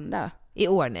inte hända. I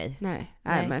år, nej. Nej.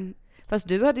 Men fast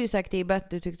du hade ju sagt i att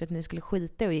du tyckte att ni skulle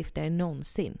skita och gifta er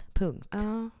någonsin. Punkt.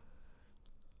 Ja.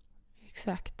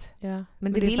 Exakt. Ja.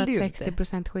 Men det vill du ju inte.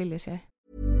 60% skiljer sig.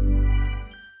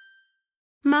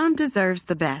 Mom deserves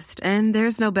the best, and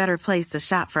there's no better place to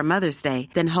shop for Mother's Day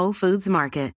than Whole Foods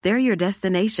Market. They're your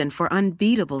destination for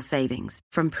unbeatable savings,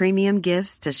 from premium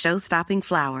gifts to show-stopping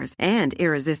flowers and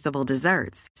irresistible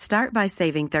desserts. Start by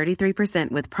saving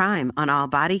 33% with Prime on all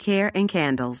body care and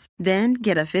candles. Then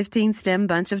get a 15-stem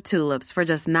bunch of tulips for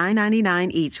just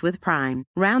 $9.99 each with Prime.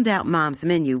 Round out Mom's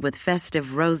menu with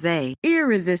festive rosé,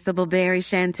 irresistible berry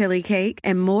chantilly cake,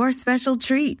 and more special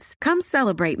treats. Come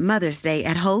celebrate Mother's Day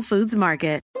at Whole Foods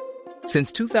Market.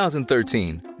 Since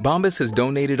 2013, Bombas has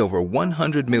donated over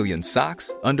 100 million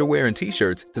socks, underwear, and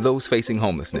T-shirts to those facing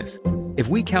homelessness. If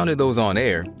we counted those on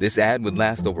air, this ad would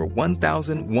last over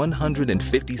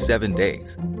 1,157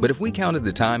 days. But if we counted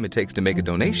the time it takes to make a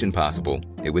donation possible,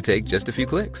 it would take just a few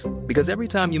clicks. Because every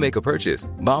time you make a purchase,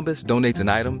 Bombas donates an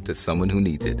item to someone who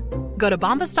needs it. Go to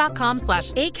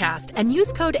bombas.com/ACAST and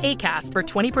use code ACAST for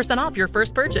 20% off your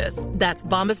first purchase. That's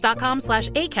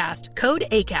bombas.com/ACAST, code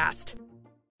ACAST.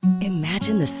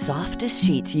 Imagine the softest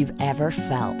sheets you've ever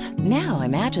felt. Now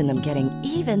imagine them getting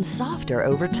even softer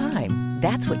over time.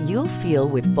 That's what you'll feel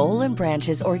with Boll &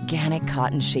 Branch's organic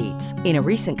cotton sheets. In a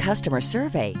recent customer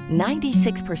survey,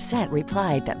 96%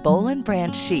 replied that Boll &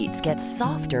 Branch sheets get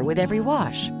softer with every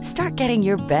wash. Start getting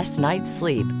your best night's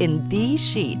sleep in these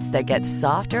sheets that get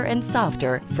softer and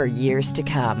softer for years to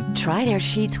come. Try their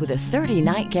sheets with a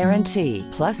 30-night guarantee.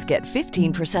 Plus, get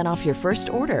 15% off your first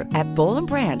order at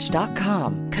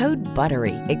bollandbranch.com. Code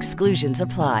BUTTERY. Exclusions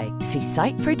apply. See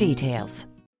site for details.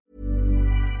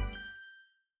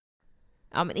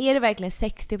 Ja, men är det verkligen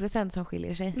 60% som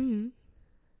skiljer sig?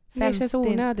 Det känns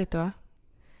onödigt då.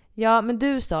 Ja, men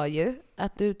du sa ju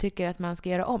att du tycker att man ska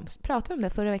göra om. Pratade vi om det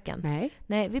förra veckan?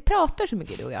 Nej, vi pratar så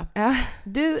mycket du och jag. Ja.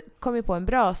 Du kom ju på en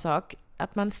bra sak.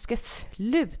 Att man ska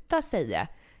sluta säga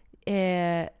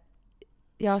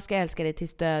jag ska älska dig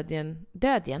tills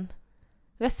döden.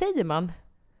 Vad säger man?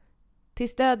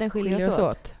 Tills döden skiljer oss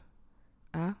åt.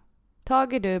 Ja.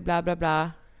 Tager du bla bla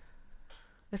bla.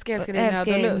 Jag ska älska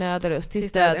dig nöd och lust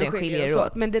tills döden skiljer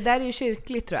åt. Men det där är ju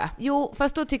kyrkligt, tror jag. Jo,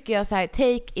 fast då tycker jag så här: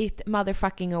 take it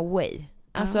motherfucking away.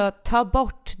 Alltså, ta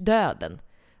bort döden.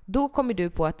 Då kommer du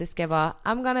på att det ska vara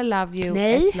I'm gonna love you.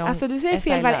 Nej, alltså du säger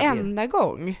fel varenda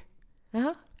gång.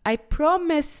 Jaha. I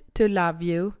promise to love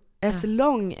you as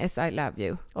long as I love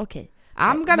you. Okej.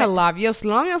 I'm gonna love you as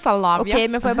long as I love you. Okej,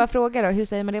 men får jag bara fråga då, hur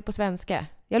säger man det på svenska?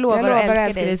 Jag lovar att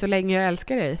älska dig så länge jag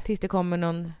älskar dig. Tills det kommer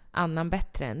någon annan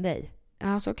bättre än dig.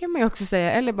 Ja, så kan man ju också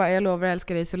säga. Eller bara, jag lovar att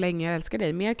älska dig så länge jag älskar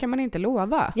dig. Mer kan man inte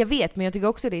lova. Jag vet, men jag tycker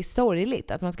också det är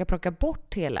sorgligt att man ska plocka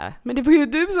bort hela. Men det var ju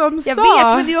du som sa. Jag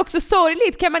vet, men det är också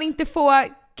sorgligt. Kan man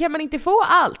inte få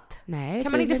allt? Nej.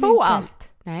 Kan man inte få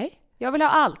allt? Nej. Jag vill ha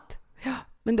allt. Ja.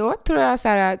 Men då tror jag så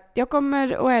här att jag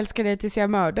kommer att älska dig tills jag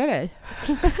mördar dig.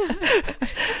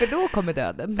 För då kommer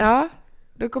döden. Ja,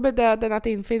 då kommer döden att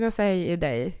infinna sig i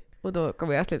dig. Och då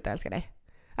kommer jag sluta älska dig.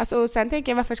 Alltså, och sen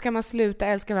tänker jag, varför ska man sluta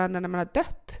älska varandra när man har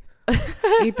dött?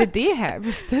 Är inte det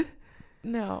hemskt?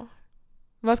 No.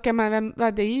 Vad ska man,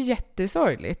 det är ju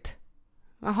jättesorgligt.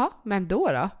 Jaha, men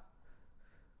då?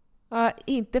 Ja,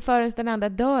 inte förrän den andra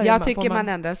dör. Jag tycker man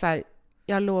ändrar så här,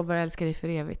 jag lovar att älska dig för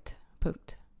evigt.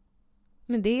 Punkt.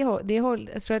 Men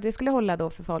jag tror att det skulle hålla då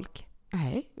för folk.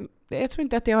 Nej, jag tror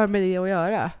inte att det har med det att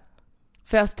göra.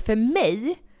 Först för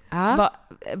mig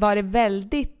var det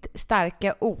väldigt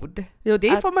starka ord. Jo,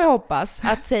 det får man ju hoppas.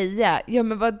 Att säga, ja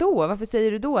men vadå? Varför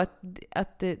säger du då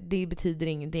att det betyder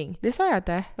ingenting? Det sa jag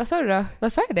inte. Vad sa du då?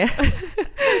 Vad sa jag det?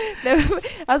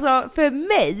 Alltså, för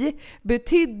mig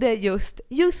betydde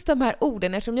just de här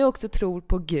orden, eftersom jag också tror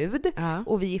på Gud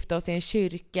och vi gifte oss i en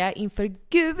kyrka inför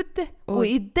Gud och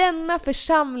i denna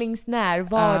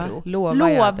församlingsnärvaro lovar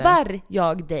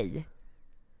jag dig.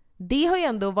 Det har ju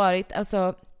ändå varit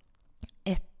alltså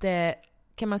ett,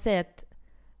 kan man säga, ett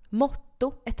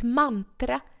motto, ett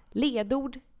mantra,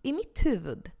 ledord i mitt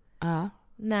huvud.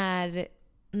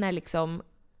 När liksom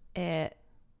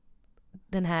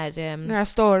den här... när jag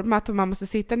stormat och man måste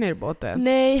sitta ner i båten.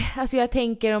 Nej, alltså jag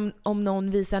tänker om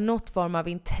någon visar något form av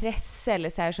intresse eller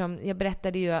så här, som jag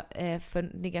berättade ju för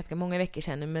det är ganska många veckor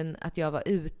sedan nu, men att jag var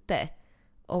ute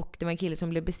och det var en kille som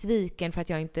blev besviken för att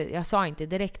jag sa inte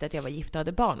direkt att jag var gift och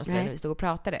hade barn och så när vi stod och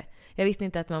pratade. Jag visste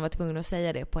inte att man var tvungen att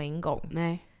säga det på en gång.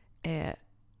 Nej.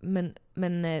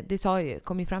 Men det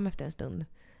kom ju fram efter en stund.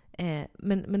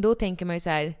 Men då tänker man ju så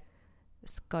här,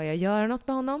 ska jag göra något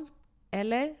med honom?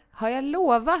 Eller har jag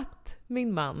lovat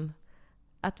min man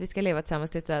att vi ska leva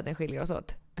tillsammans tills döden skiljer oss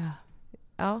åt?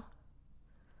 Ja.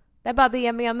 Det är bara det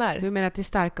jag menar. Du menar att det är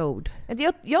starka ord?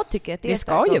 Jag tycker att det är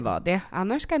ska ju vara det.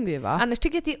 Annars kan det ju vara. Annars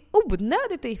tycker jag att det är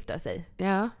onödigt att gifta sig.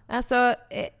 Ja. Alltså,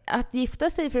 att gifta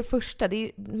sig för det första,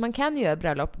 man kan ju göra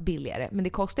bröllop billigare, men det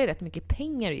kostar ju rätt mycket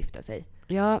pengar att gifta sig.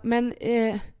 Ja, men...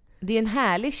 det är en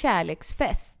härlig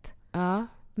kärleksfest. Ja.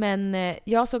 Men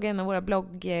jag såg en av våra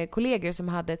bloggkollegor som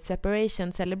hade ett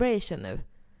separation celebration nu.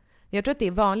 Jag tror att det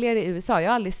är vanligare i USA. Jag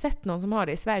har aldrig sett någon som har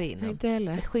det i Sverige innan. Inte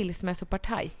heller. Ett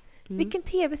skilsmässopartaj. Vilken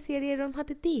tv-serie de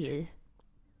hade det i?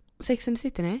 Sex and the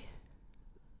City, nej.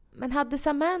 Men hade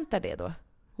Samantha det då?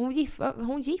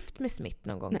 Hon gift med Smith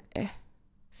någon gång? Nej.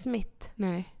 Smith?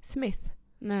 Nej. Smith?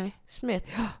 Nej. Smith?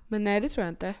 Ja, men nej, det tror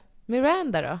jag inte.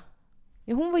 Miranda då?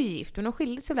 Ja, hon var ju gift, men de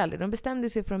skilde sig väl aldrig. De bestämde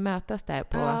sig för att mötas där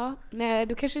på... Ja, nej,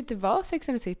 du kanske inte var Sex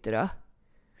and the City då?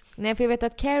 Nej, för jag vet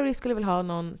att Carrie skulle väl ha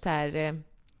någon så här...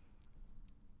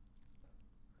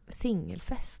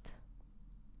 singelfest.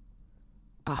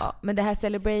 Ja, men det här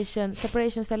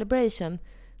separation celebration,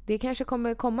 det kanske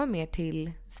kommer komma mer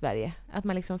till Sverige. Att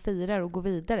man liksom firar och går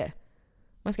vidare.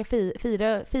 Man ska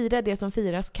fira det som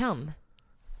firas kan.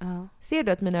 Ja. Ser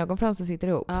du att mina ögonfransar sitter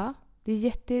ihop? Ja. Det är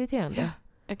jätteirriterande. Ja.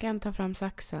 Jag kan ta fram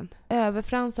saxen.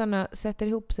 Överfransarna sätter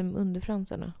ihop sig med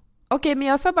underfransarna. Okej, men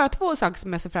jag sa bara 2 saker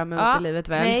som jag ser fram emot i livet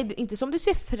väl? Nej, inte som du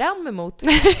ser fram emot.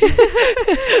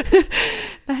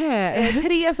 Nej.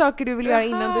 3 saker du vill göra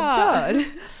innan du dör.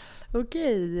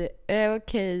 Okej.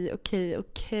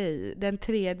 Den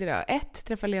 3:e då. 1.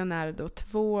 Träffa Leonardo.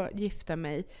 2. Gifta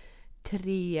mig.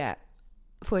 3.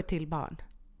 Få ett till barn.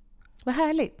 Vad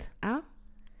härligt. Ja.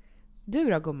 Du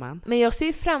då, gumman? Men jag ser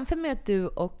ju framför mig att du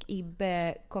och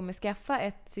Ibbe kommer skaffa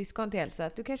ett syskon till Elsa.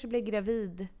 Att du kanske blir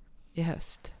gravid I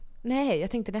höst. Nej,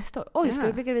 jag tänkte nästa år. Oj, ska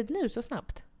du bli gravid nu så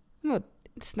snabbt? Men,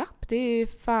 snabbt? Det är ju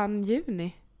fan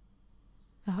juni.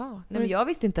 Jaha. Nej, men jag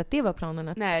visste inte att det var planen.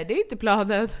 Att... Nej, det är inte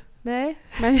planen. Nej.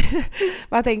 Men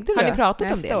vad tänkte du då? Har ni pratat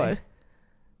nästa om det? år?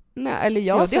 Nej, eller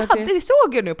jag det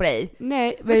såg jag nu på dig.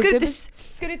 Nej, men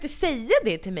ska du inte säga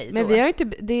det till mig då? Men vi har inte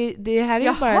det här är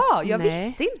ju bara. Jaha, jag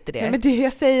visste inte det. Nej, men det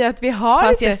jag säger att vi har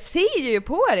fast inte. Jag ser ju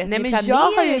på det. Nej, men jag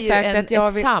har ju sagt att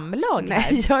jag vill ett samlag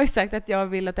här. Nej, jag har ju sagt att jag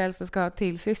vill att Elsa ska ha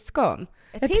till syskon.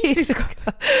 Ett till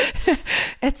syskon.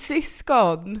 Ett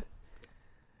syskon.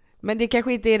 Men det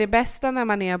kanske inte är det bästa när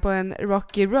man är på en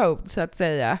rocky road så att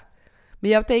säga.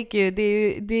 Men jag tänker ju,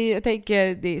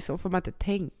 det är så får man inte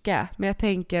tänka. Men jag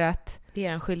tänker att det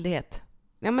är en skyldighet.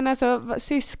 Ja, men alltså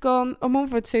syskon, om hon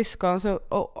får ett syskon så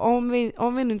om vi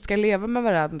nu inte ska leva med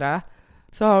varandra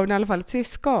så har hon i alla fall ett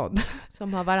syskon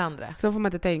som har varandra. Så får man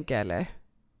inte tänka, eller?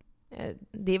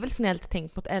 Det är väl snällt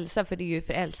tänkt mot Elsa, för det är ju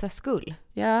för Elsas skull.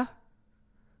 Ja.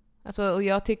 Alltså, och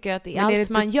jag tycker att i allt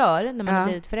man gör när man har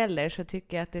blivit förälder så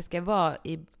tycker jag att det ska vara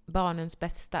i barnens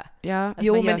bästa. Ja.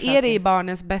 Jo, men är det i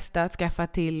barnens bästa att skaffa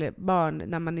till barn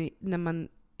när man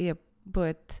är på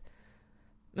ett...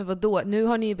 Men vadå? Nu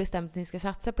har ni ju bestämt att ni ska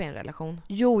satsa på en relation.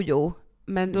 Jo.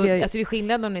 Men då, alltså det är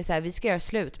skillnad om ni säger vi ska göra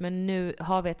slut, men nu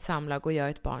har vi ett samlag och gör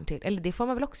ett barn till. Eller det får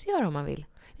man väl också göra om man vill.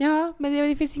 Ja, men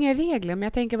det finns inga regler. Men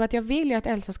jag tänker bara att jag vill ju att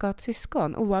Elsa ska ha ett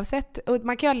syskon. Oavsett. Och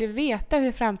man kan ju aldrig veta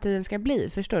hur framtiden ska bli,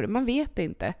 förstår du? Man vet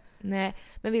inte. Nej,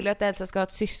 men vill du att Elsa ska ha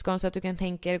ett syskon så att du kan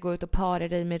tänka dig gå ut och para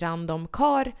dig med random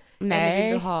kar? Nej. Eller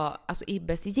vill du ha alltså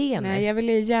Ibbes gener? Nej, jag vill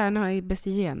ju gärna ha Ibbes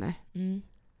gener. Mm.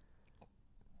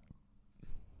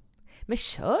 Men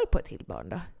kör på ett till barn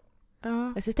då.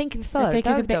 Ja. Alltså, tänker vi företaget jag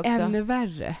tänker att det blir också. Ännu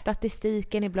värre.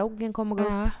 Statistiken i bloggen kommer gå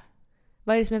upp.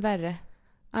 Vad är det som är värre?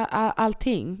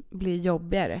 Allting blir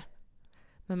jobbigare.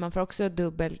 Men man får också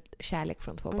dubbel kärlek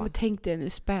från 2 barn. Men tänk dig nu,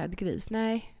 spädgris.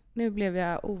 Nej, nu blev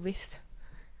jag oviss.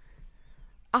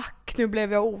 Nu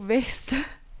blev jag oviss.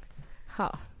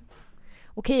 Ja.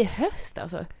 Okej, höst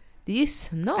alltså. Det är ju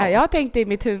snart. Ja, jag tänkte i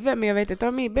mitt huvud, men jag vet inte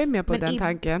om Ibbe är med på den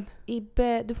tanken.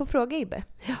 Ibbe, du får fråga Ibbe.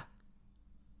 Ja.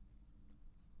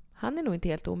 Han är nog inte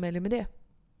helt omöjlig med det.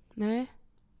 Nej.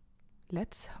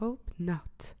 Let's hope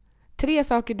not. 3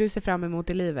 saker du ser fram emot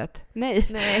i livet. Nej.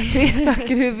 3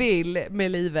 saker du vill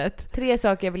med livet. 3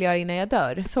 saker jag vill göra innan jag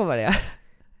dör. Så var det.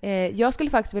 Jag skulle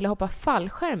faktiskt vilja hoppa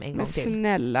fallskärm en gång till.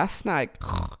 Snälla, snark.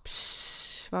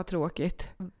 Vad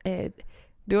tråkigt.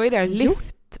 Du har ju redan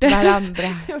lyft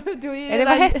varandra. Eller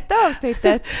vad hette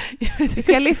avsnittet? Vi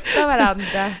ska lyfta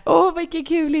varandra. Vilken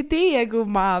kul idé,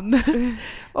 gumman.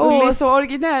 Så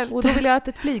originellt. Och då vill jag att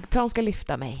ett flygplan ska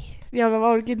lyfta mig. Ja, men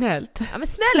vad originellt. Ja, men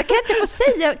snälla, kan jag inte få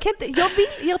säga...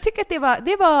 Jag tycker att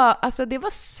det var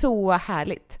så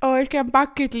härligt. Orkan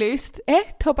bucket list.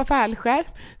 1. Hoppa fallskärm.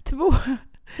 2.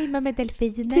 Simma med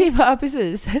delfiner. Simma,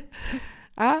 precis.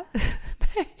 Ja.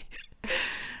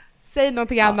 Säg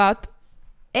någonting annat.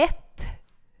 1.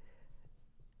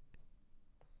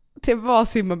 Det var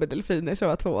simma med delfiner som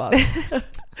var 2.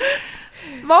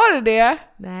 Var det?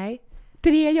 Nej.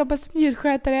 3. Jobba som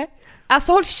djurskötare.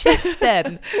 Alltså håll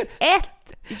käften! 1.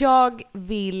 Jag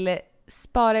vill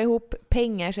spara ihop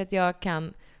pengar så att jag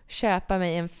kan köpa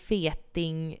mig en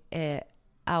feting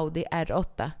Audi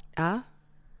R8. Ja.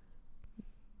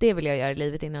 Det vill jag göra i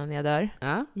livet innan jag dör.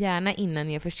 Ja. Gärna innan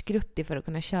jag är för skruttig för att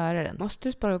kunna köra den. Måste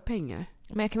du spara upp pengar?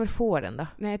 Men jag kan väl få den då?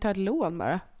 Nej, ta ett lån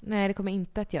bara. Nej, det kommer jag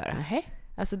inte att göra. Nähä.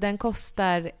 Alltså den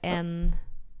kostar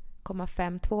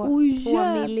 1,5-2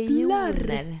 jävlar.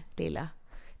 miljoner.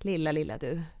 Lilla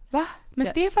du. Va? Men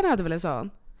Stefan hade väl en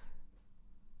sån?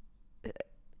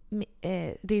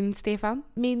 Din Stefan?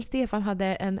 Min Stefan hade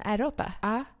en R8.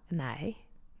 Ja. Nej.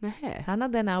 Nähä. Han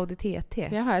hade en Audi TT.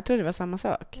 Jaha, jag trodde det var samma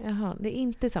sak. Jaha, det är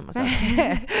inte samma sak.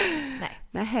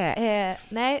 Nej.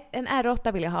 Nej, en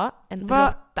R8 vill jag ha. En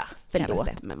råtta.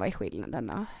 Förlåt, men vad är skillnaden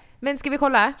då? Men ska vi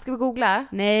kolla? Ska vi googla?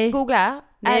 Nej. Googla.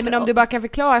 Nej, men om du bara kan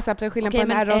förklara så att det är skillnad på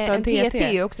en R8 och en TT. En TT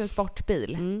är ju också en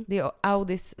sportbil. Mm. Det är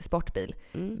Audis sportbil.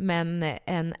 Mm. Men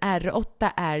en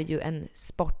R8 är ju en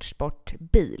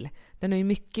sportbil. Den har ju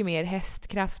mycket mer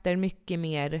hästkrafter, mycket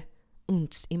mer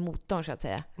uns i motorn så att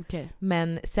säga. Okay.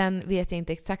 Men sen vet jag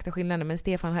inte exakta skillnaden, men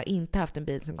Stefan har inte haft en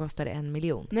bil som kostade 1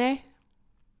 miljon. Nej.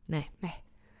 Nej.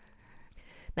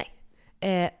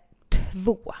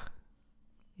 2.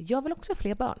 Jag vill också ha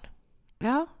fler barn.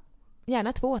 Ja.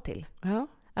 Gärna 2 till. Ja.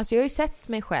 Alltså jag har ju sett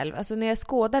mig själv, alltså när jag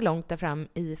skådar långt där fram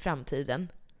i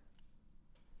framtiden,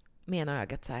 med ena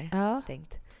ögat så här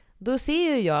stängt, då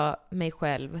ser ju jag mig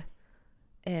själv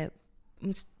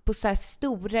på så här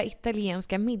stora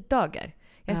italienska middagar.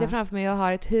 Jag ser framför mig, jag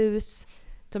har ett hus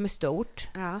som är stort,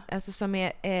 alltså som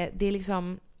är, det är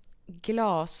liksom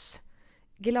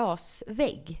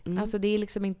glasvägg. Alltså det är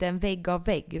liksom inte en vägg av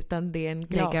vägg, utan det är en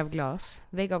vägg av glas.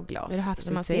 Är det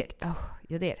havsutsikt? Ja,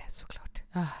 det är det såklart.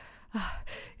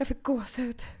 Jag fick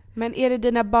gåshud. Men är det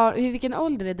dina barn, vilken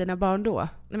ålder är dina barn då?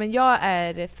 Nej, men jag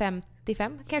är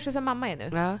 55, kanske som mamma är nu.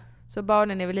 Ja. Så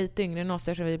barnen är väl lite yngre än oss,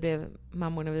 eftersom vi blev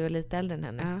mammor när vi var lite äldre än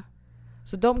henne. Ja.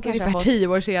 Så de kanske ungefär 10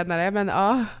 år senare, men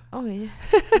ja. Oj,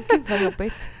 gud vad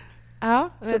jobbigt. Ja,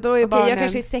 så då är barnen... jag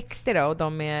kanske är 60 då, och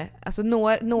de är... Alltså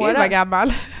några Gud vad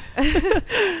gammal.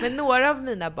 Men några av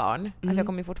mina barn, alltså jag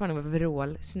kommer ju fortfarande vara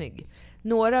vrålsnygg.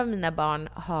 Några av mina barn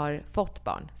har fått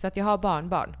barn, så att jag har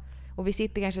barnbarn. Och vi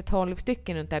sitter kanske 12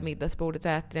 stycken runt det här middagsbordet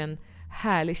och äter en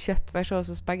härlig köttfärssås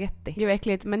och spaghetti. Det är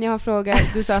äckligt, men jag har frågat,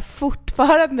 du sa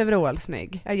fortfarande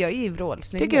vrålsnygg. Ja, jag är ju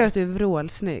vrålsnygg. Tycker du att du är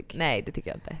vrålsnygg? Nej, det tycker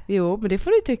jag inte. Jo, men det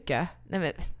får du tycka. Nej,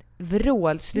 men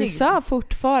vrålsnygg. Du sa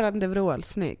fortfarande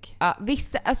vrålsnygg. Ja,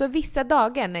 vissa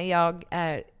dagar när jag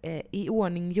är i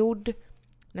ordning gjord,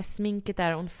 när sminket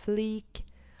är on fleek,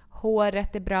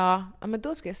 håret är bra, ja, men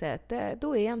då ska jag säga att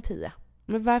då är jag en 10.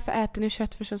 Men varför äter ni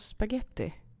köttfärssås och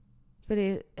spaghetti? För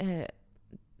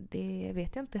det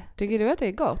vet jag inte. Tycker du att det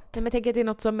är gott? Nej, men jag tänker att det är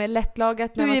något som är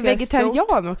lättlagat. Du är ju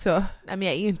vegetarian också. Nej, men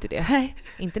jag är ju inte det. Nej.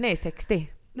 Inte när jag är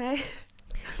 60. Nej.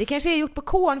 Det kanske är gjort på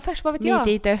cornfärs, vad vet jag?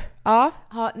 Meat-eater. Ja.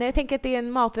 Nej, jag tänker att det är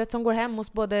en maträtt som går hem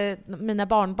hos både mina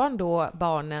barnbarn då,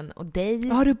 barnen och dig.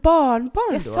 Har du barnbarn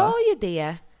då? Jag sa ju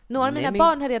det. Några av mina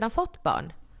barn har redan fått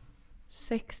barn.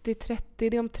 60-30, det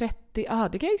är om 30... Ja,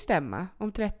 det kan ju stämma.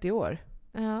 Om 30 år.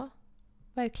 Ja,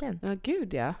 verkligen. Ja,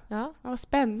 gud ja. Ja. Vad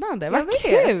spännande. Vad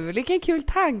kul. Vilken kul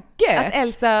tanke. Att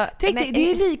Elsa... Tänk dig,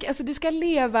 det är lika... Alltså du ska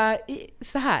leva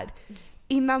så här.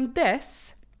 Innan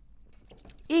dess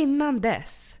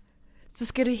så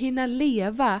ska du hinna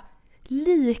leva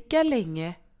lika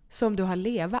länge som du har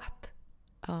levat.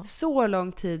 Ja. Så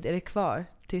lång tid är det kvar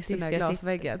tills den här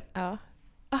glasväggen. Ja.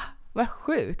 Vad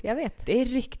sjukt. Jag vet. Det är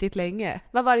riktigt länge.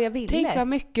 Vad var det jag ville? Tänk vad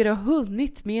mycket du har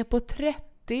hunnit med på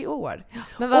 30 år.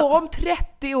 Men och om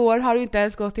 30 år har du inte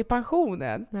ens gått i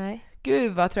pensionen. Nej.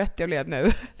 Gud vad trött jag blev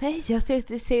nu. Nej, jag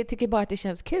tycker bara att det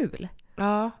känns kul.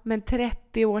 Ja, men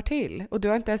 30 år till. Och du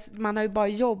har inte ens, man har ju bara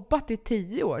jobbat i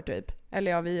 10 år typ.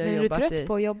 Eller ja, vi har jobbat i... Men är du trött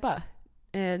på att jobba?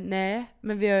 Nej,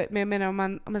 men jag menar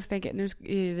om man ska tänka, nu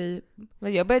är vi...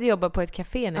 Jag började jobba på ett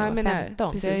café när jag var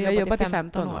 15. Precis, jag har jobbat i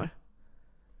 15 år.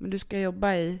 Men du ska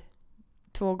jobba i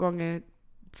 2 gånger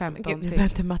 15 till. Du behöver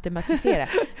inte matematisera.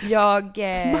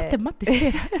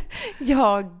 Matematisera?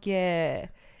 Jag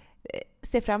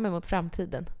ser fram emot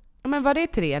framtiden. Men var det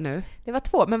 3 nu? Det var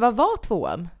 2. Men vad var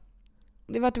 2:an?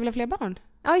 Det var att du ville ha fler barn.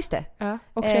 Ja, just det. Ja.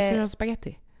 Och köttfärssås och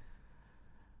spaghetti.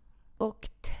 Och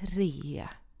 3.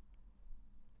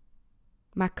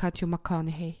 Matthew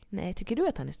McConaughey. Nej, tycker du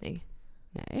att han är snygg?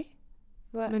 Nej.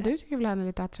 Men du tycker väl han är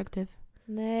lite attraktiv?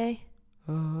 Nej.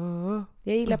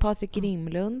 Jag gillar Patrik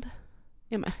Grimlund.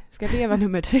 Ja, men ska leva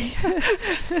nummer 3.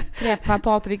 Träffa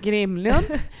Patrik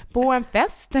Grimlund på en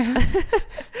fest.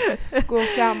 Gå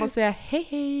fram och säga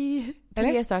hej.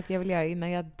 3 saker jag vill göra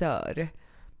innan jag dör.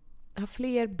 Ha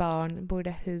fler barn, bo i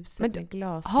det huset med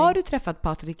glasvägg. Har du träffat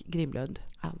Patrik Grimlund?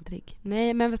 Aldrig.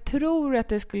 Nej, men tror du att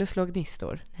det skulle slå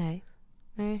gnistor?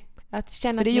 Nej. Att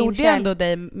känna för det gjorde ändå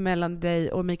mellan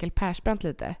dig och Mikael Persbrandt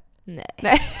lite.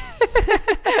 Nej.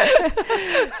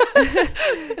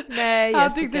 Nej,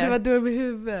 jag tyckte det var dum i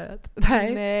huvudet.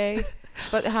 Nej.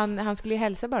 Han skulle ju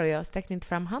hälsa bara och jag sträckte inte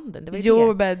fram handen. Det var men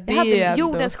det jag hade ändå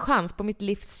jordens chans på mitt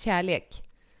livs kärlek.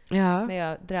 Ja. När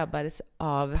jag drabbades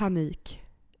av panik.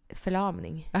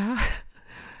 Förlamning. Aha.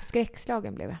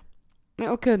 Skräckslagen blev jag.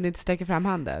 Och kunde inte sträcka fram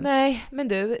handen. Nej, men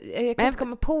du, jag kan inte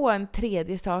komma på en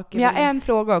tredje sak. Men jag har en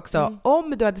fråga också.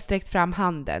 Om du hade sträckt fram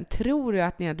handen, tror du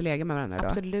att ni hade legat med varandra då?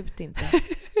 Absolut inte.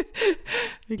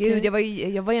 Gud, jag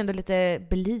var ju ändå lite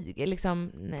blyg.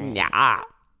 Liksom, nej. Ja.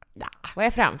 Var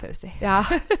jag framfusig? Ja.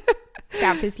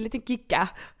 Framfusig, lite kicka.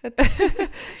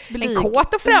 En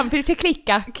kåt och framfusig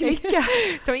klicka.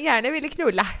 Som gärna ville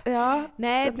knulla. Ja.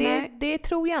 Nej, det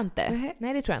tror jag inte.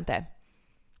 Nej, det tror jag inte.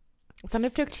 Och sen har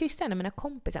jag försökt kyssa henne med mina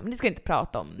kompisar. Men det ska jag inte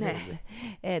prata om nu.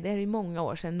 Det är ju många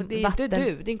år sedan. Och det är inte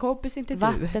du. Din kompis är inte du.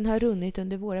 Vatten har runnit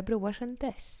under våra broar sedan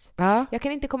dess. Ja. Jag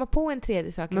kan inte komma på en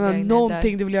tredje sak. Men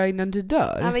någonting du vill göra innan du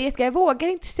dör? Ja, men Jessica, jag vågar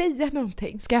inte säga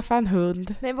någonting. Skaffa en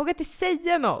hund. Nej, jag vågar inte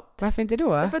säga något. Varför inte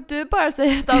då? För att du bara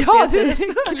säger att allt jag säger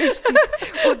är klyschigt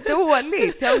och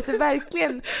dåligt. Så jag måste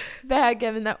verkligen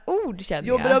väga mina ord, känner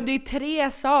jag. Jo, men om det är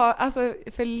 3 saker, alltså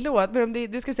förlåt, men om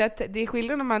du ska säga att det är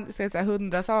skillnad om man ska säga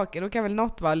 100 saker, då kan väl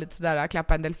något vara lite sådär,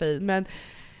 klappa en delfin,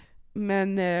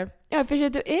 men ja, för sig,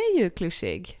 du är ju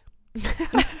klyschig.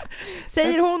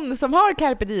 Säger hon som har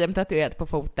carpe diem tatuerat på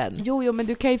foten. Jo, men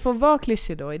du kan ju få vara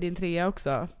klyschig då i din 3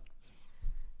 också.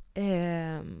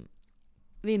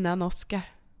 Vinna en Oscar.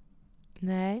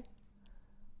 Nej.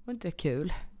 Var inte det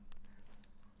kul?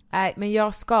 Nej, men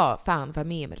jag ska fan vara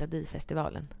med i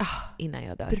Melodifestivalen innan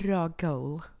jag dör. Bra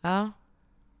goal. Ja.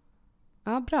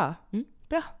 Ja, bra.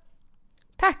 Bra.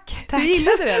 Tack. Du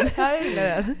gillade den. Ja, jag gillade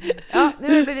den. Ja, nu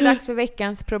har det blivit dags för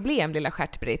veckans problem, lilla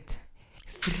stjärtbritt.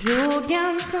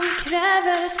 Frågan som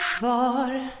kräver ett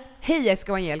svar. Hej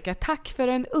Jessica och Angelica, tack för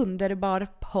en underbar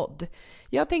podd.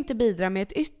 Jag tänkte bidra med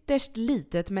ett ytterst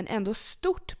litet men ändå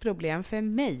stort problem för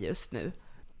mig just nu.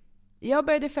 Jag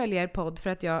började följa er podd för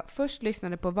att jag först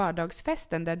lyssnade på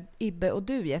vardagsfesten där Ibbe och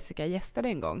du, Jessica, gästade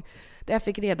en gång. Där jag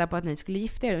fick reda på att ni skulle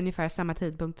gifta er ungefär samma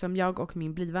tidpunkt som jag och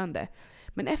min blivande.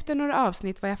 Men efter några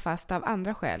avsnitt var jag fast av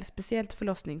andra skäl, speciellt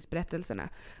förlossningsberättelserna.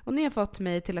 Och ni har fått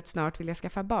mig till att snart vilja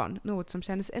skaffa barn, något som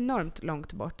kändes enormt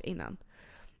långt bort innan.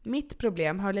 Mitt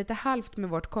problem har lite halvt med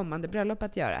vårt kommande bröllop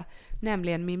att göra,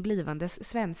 nämligen min blivandes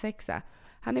svensexa.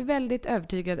 Han är väldigt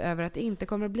övertygad över att det inte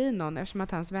kommer att bli någon eftersom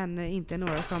att hans vänner inte är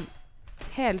några som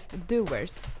helst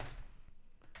doers.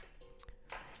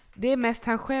 Det är mest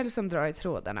han själv som drar i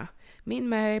trådarna. Min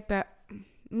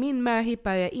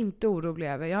möhippa är jag inte orolig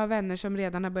över. Jag har vänner som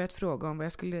redan har börjat fråga om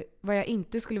vad jag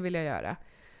inte skulle vilja göra.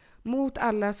 Mot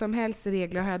alla som helst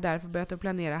regler har jag därför börjat att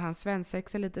planera hans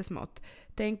svensexa lite smått.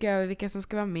 Tänk över vilka som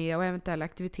ska vara med och eventuella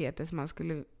aktiviteter som man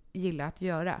skulle gilla att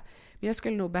göra. Men jag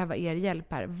skulle nog behöva er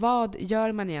hjälp här. Vad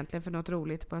gör man egentligen för något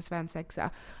roligt på en svensexa?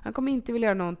 Han kommer inte vilja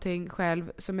göra någonting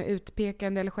själv som är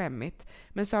utpekande eller skämmigt.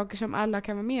 Men saker som alla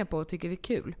kan vara med på och tycker är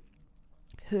kul.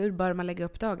 Hur bör man lägga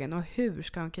upp dagen och hur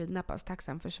ska han kidnappas?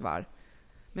 Tacksam för svar.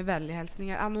 Med vänliga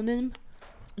hälsningar. Anonym.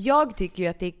 Jag tycker ju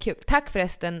att det är kul. Tack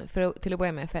förresten till att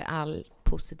börja med för all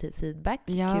positiv feedback.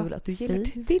 Ja, kul att du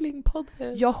gillar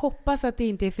Tvillingpodden. Jag hoppas att det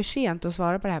inte är för sent att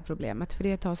svara på det här problemet. För det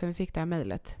är ett tag sedan vi fick det här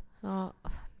mejlet. Ja,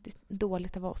 det är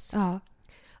dåligt av oss. Ja,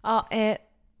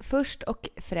 först och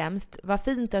främst, vad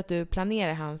fint att du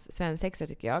planerar hans svensexa,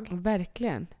 tycker jag.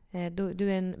 verkligen.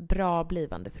 Du är en bra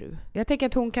blivande fru. Jag tänker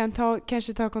att hon kan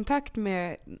kanske ta kontakt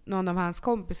med någon av hans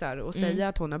kompisar och säga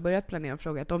att hon har börjat planera och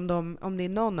frågat om det är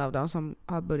någon av dem som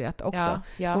har börjat också.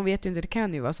 Ja. För hon vet ju inte, det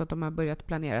kan ju vara så att de har börjat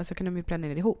planera, så kan de ju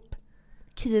planera ihop.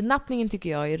 Kidnappningen tycker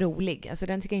jag är rolig. Alltså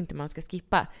den tycker jag inte man ska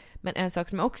skippa. Men en sak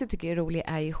som jag också tycker är rolig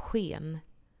är ju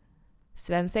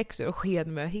svensexor och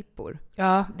skenmöhippor.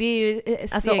 Ja, det är ju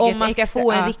alltså om man ska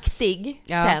få en riktig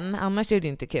sen, annars är det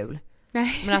inte kul.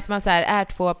 Nej. Men att man så här är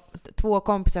två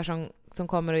kompisar som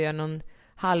kommer och gör någon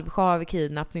halvsjav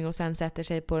kidnappning och sen sätter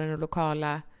sig på den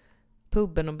lokala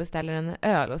puben och beställer en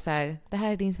öl och så här, det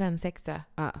här är din svensexa.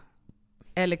 Ja.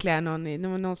 Eller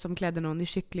någon som klädde någon i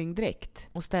kycklingdräkt.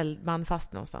 Och ställde man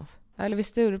fast någonstans. Eller vid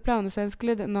Stureplan, och sen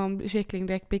skulle någon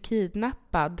kycklingdräkt bli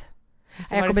kidnappad.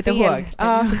 Jag kommer inte ihåg.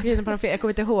 Ja, jag kommer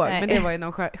inte ihåg. Men det var ju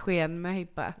någon sken med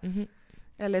hippa. Mm-hmm.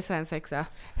 Eller svensexa.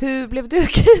 Hur blev du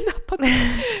kidnappad?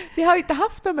 Vi har inte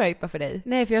haft någon möjpa för dig.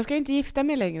 Nej, för jag ska inte gifta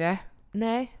mig längre.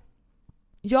 Nej.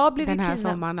 Jag blev den här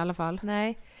sommaren i alla fall.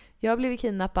 Nej. Jag blev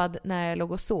kidnappad när jag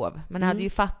låg och sov. Men hade ju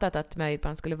fattat att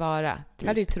möjpan skulle vara typ.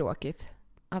 Ja, det är ju tråkigt.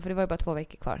 Ja, för det var ju bara 2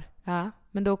 veckor kvar. Ja.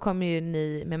 Men då kom ju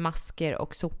ni med masker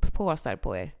och soppåsar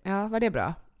på er. Ja, var det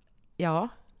bra? Ja.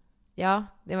 Ja,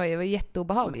 det var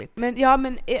jätteobehagligt. Men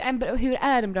hur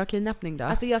är en bra kidnappning då?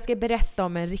 Alltså jag ska berätta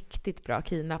om en riktigt bra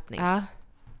kidnappning. Ja.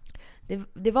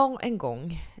 Det var en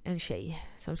gång en tjej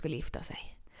som skulle gifta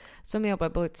sig. Som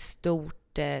jobbade på ett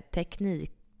stort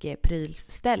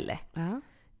teknikprylsställe. Ja.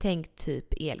 Tänk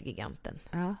typ Elgiganten.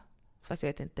 Ja. Fast jag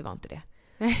vet inte, det var inte det.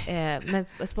 Men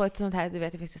på ett sånt här, du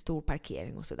vet, det finns en stor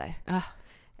parkering och sådär. Ja.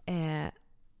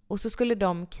 Och så skulle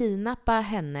de kidnappa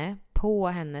henne på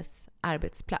hennes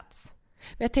arbetsplats.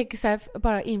 Men jag tänker så här,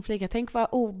 bara inflika, tänk vad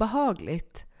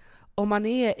obehagligt om man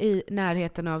är i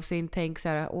närheten av sin, tänk så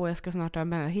här, jag ska snart ha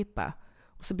möhippa.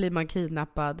 Och så blir man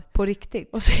kidnappad. På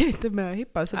riktigt. Och så är det inte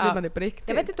möhippa, så blir man det på riktigt.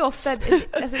 Jag vet inte ofta,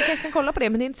 alltså du kanske kan kolla på det,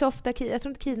 men det är inte så ofta, jag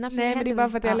tror inte kidnappning. Nej, men det är bara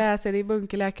för att jag läser i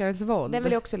Bunkerläkarens våld. Den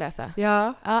vill jag också läsa.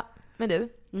 Ja. Ja, men du.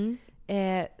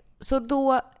 Så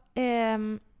då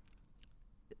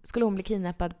skulle hon bli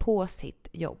kidnappad på sitt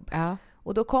jobb. Ja.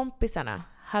 Och då kompisarna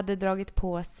hade dragit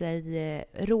på sig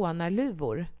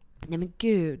rånarluvor. Nej men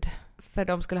gud. För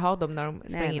de skulle ha dem när de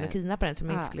sprang in och kidnappade henne, så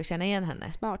de inte skulle känna igen henne.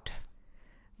 Smart.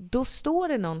 Då står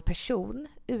det någon person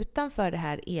utanför det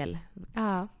här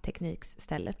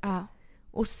elteknikstället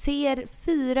och ser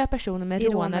 4 personer med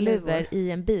rånarluvor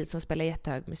i en bil som spelar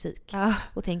jättehög musik.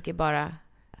 Och tänker bara,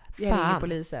 fan,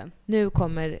 polisen. Nu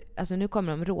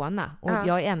kommer de råna och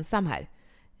jag är ensam här.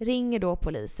 Ringer då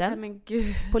polisen. Nej, men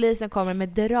gud. Polisen kommer med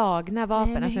dragna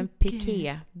vapen, alltså en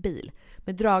pikébil.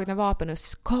 Med dragna vapen och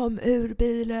kom ur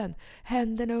bilen,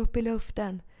 händerna upp i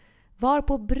luften. Var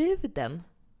på bruden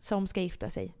som ska gifta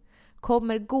sig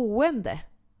kommer gående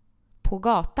på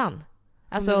gatan.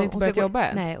 Alltså hon inte börjat jobba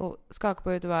än? Nej, och skakar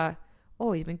på ut och bara,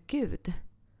 oj men gud,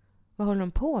 vad håller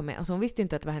de på med? Alltså hon visste ju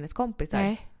inte att det var hennes kompisar.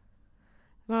 Nej.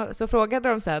 Så frågade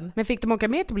de sen. Men fick de åka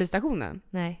med till polisstationen?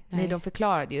 Nej, de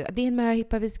förklarade ju. Det är en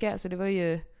möhippa vi ska, alltså det var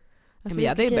ju... Alltså men jag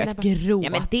hade ju börjat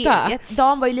gråta. Ja, men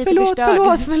dagen var ju lite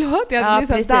förstörd. Förlåt, jag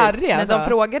blir så darrig. Men de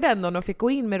frågade ändå om de fick gå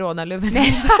in med rånarluven.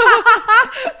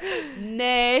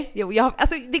 Nej. Jo,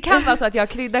 alltså, det kan vara så att jag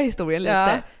kryddar historien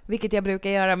lite, vilket jag brukar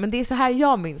göra. Men det är så här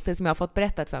jag minns det, som jag har fått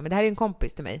berättat för mig. Det här är en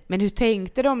kompis till mig. Men hur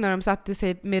tänkte de när de satte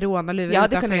sig med rånarluven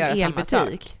utanför en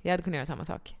elbutik? Jag hade kunnat göra samma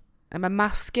sak. Ja, men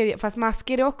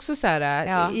masker är också så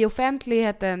här i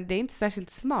offentligheten, det är inte särskilt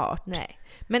smart. Nej.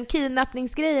 Men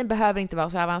kidnappningsgrejen behöver inte vara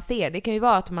så avancerad. Det kan ju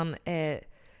vara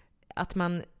att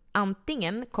man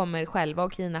antingen kommer själva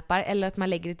och kidnappar, eller att man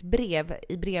lägger ett brev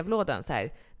i brevlådan så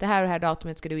här: det här och det här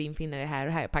datumet ska du infinna dig här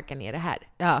och här, packa ner det här.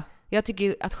 Ja. Jag tycker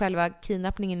ju att själva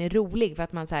kidnappningen är rolig, för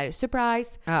att man så här,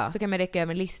 surprise, så kan man räcka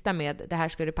över en lista med det här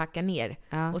ska du packa ner.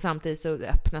 Och samtidigt så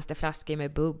öppnas det flaskor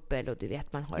med bubbel och du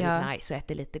vet, man har det nice och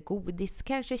äter lite godis,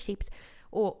 kanske chips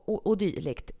och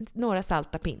dylikt. Några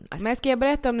salta pinnar. Men ska jag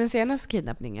berätta om den senaste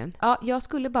kidnappningen? Ja, jag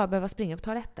skulle bara behöva springa på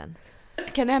toaletten.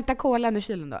 Kan du hämta kolan i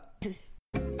kylen då?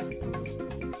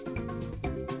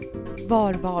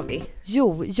 Var var vi?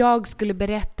 Jo, jag skulle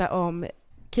berätta om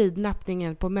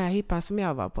kidnappningen på möhippan som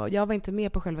jag var på. Jag var inte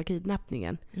med på själva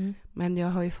kidnappningen. Men jag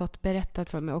har ju fått berättat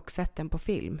för mig och sett den på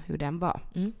film, hur den var.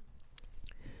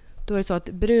 Då är det så att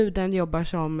bruden jobbar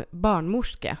som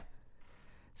barnmorska.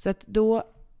 Så att då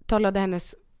talade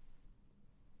hennes...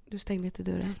 Du stängde inte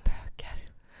dörren. Det spökar.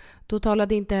 Då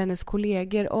talade inte hennes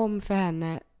kollegor om för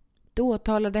henne... Då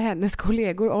talade hennes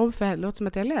kollegor om för henne... Låt som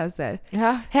att jag läser.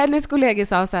 Ja. Hennes kollegor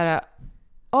sa så här...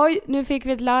 Oj, nu fick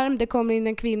vi ett larm. Det kommer in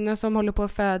en kvinna som håller på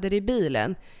och föder i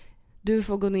bilen. Du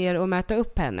får gå ner och möta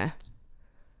upp henne.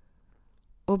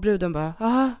 Och bruden bara...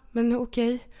 Ja, men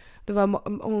okej.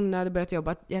 Hon hade börjat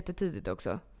jobba jättetidigt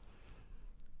också.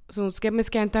 Så hon ska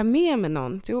jag inte ha med mig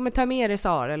någon? Jo, men ta med dig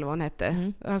Sara, eller vad hon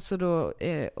hette. Alltså då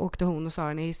åkte hon och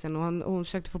Sara ner i hissen. Och hon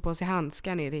försökte få på sig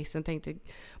handskar ner i hissen. Tänkte,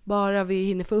 bara vi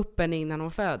hinner få upp henne innan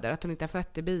hon föder. Att hon inte har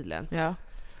fött i bilen. Ja.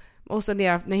 Och så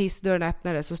när hissdörren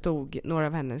öppnade så stod några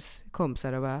av hennes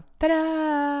kompisar och bara...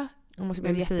 Tada! Hon måste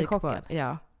bli jättechockad.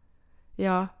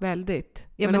 Ja, väldigt.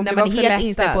 Ja, men när man är helt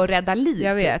inställd på att rädda liv.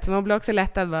 Jag vet, men hon blev också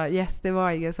lättad. Bara, yes, det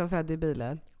var ingen som födde i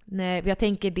bilen. Nej, jag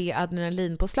tänker det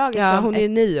adrenalinpåslaget. Ja, hon är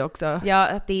ny också. Ja,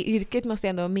 att det yrket måste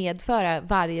ändå medföra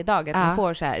varje dag att man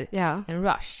får så här en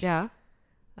rush. Ja.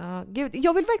 Gud,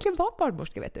 jag vill verkligen vara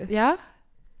barnmorska, vet du. Ja.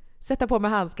 Sätta på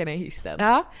mig handskarna i hissen.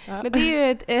 Ja. Men det är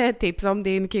ju ett tips om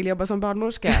din kille jobbar som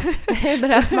barnmorska. För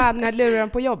att man lurar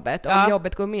på jobbet. Om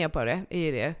jobbet går med på det, är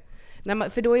ju det.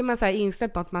 För då är man så här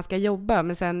inställd på att man ska jobba.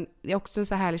 Men sen är det också en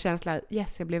så här härlig känsla.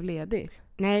 Yes, jag blev ledig.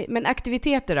 Nej, men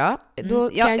aktiviteter då? Då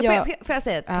kan får jag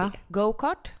säga 3?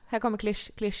 Go-kart. Här kommer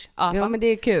klysch. Ja, men det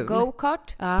är kul.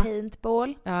 Go-kart,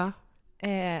 paintball,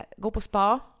 gå på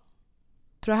spa.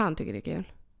 Tror han tycker det är kul?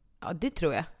 Ja, det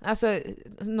tror jag. Alltså,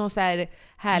 någon så här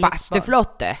härligt...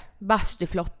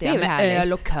 Bastuflotte, ja, med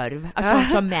öl och korv. Alltså,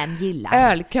 sånt som män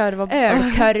gillar. Ölkorv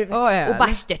och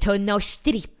bastutunna och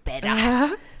stripper.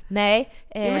 Nej.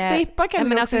 Men strippa kan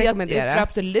man också rekommendera. Jag tror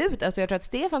absolut. Alltså, jag tror att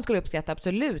Stefan skulle uppskatta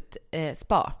absolut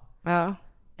spa. Ja.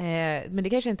 Men det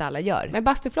kanske inte alla gör. Men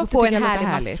bastuflotte tycker jag en härlig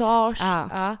massage.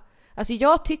 Ja. Alltså,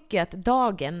 jag tycker att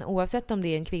dagen, oavsett om det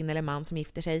är en kvinna eller man som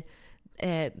gifter sig,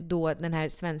 då den här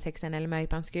svensexan eller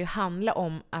möjpan ska ju handla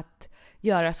om att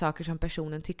göra saker som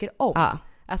personen tycker om.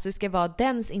 Alltså det ska vara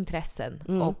dens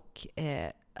intressen och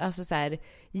alltså så här,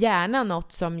 gärna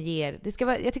något som ger,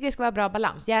 jag tycker det ska vara bra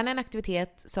balans. Gärna en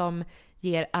aktivitet som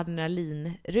ger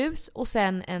adrenalinrus och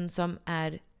sen en som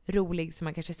är rolig, som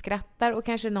man kanske skrattar, och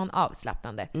kanske någon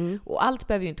avslappnande. Och allt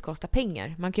behöver ju inte kosta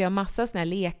pengar. Man kan göra massa såna här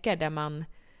lekar där man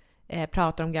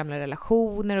pratar om gamla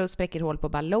relationer och spräcker hål på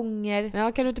ballonger.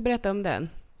 Ja, kan du inte berätta om den?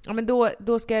 Ja, men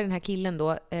då ska den här killen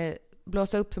då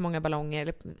blåsa upp så många ballonger,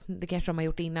 eller det kanske de har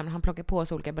gjort innan, men han plockar på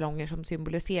sig olika ballonger som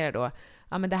symboliserar då,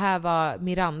 ja men det här var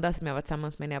Miranda som jag var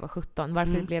tillsammans med när jag var 17,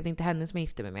 varför blev det inte henne som jag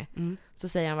gifte mig med? Så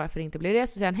säger han varför det inte blev det,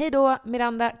 så säger han hej då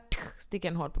Miranda, sticker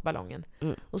en hål på ballongen.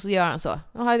 Och så gör han så.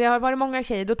 Och har det varit många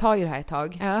tjejer, då tar ju det här ett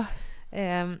tag. Ja.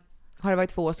 Har det varit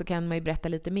 2 så kan man ju berätta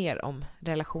lite mer om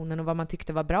relationen och vad man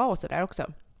tyckte var bra och sådär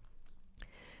också.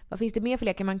 Vad finns det mer för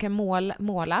lekar? Man kan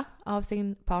måla av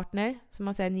sin partner som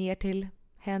man sen ger till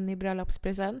henne i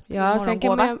bröllopspresent. Ja, sen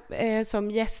kan man,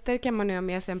 som gäster kan man ha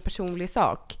med sig en personlig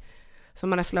sak som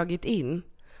man har slagit in.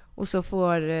 Och så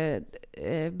får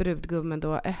brudgummen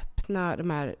då öppna de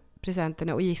här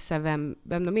presenterna och gissa vem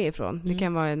de är ifrån. Det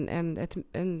kan vara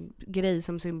en grej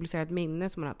som symboliserar ett minne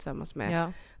som man har tillsammans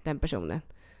med den personen.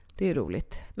 Det är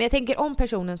roligt. Men jag tänker om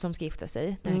personen som ska gifta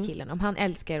sig, den här killen, om han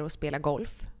älskar att spela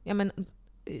golf, ja men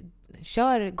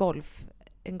kör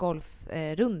en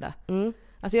golfrunda.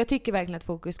 Alltså jag tycker verkligen att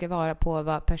fokus ska vara på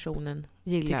vad personen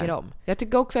tycker om. Jag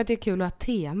tycker också att det är kul att ha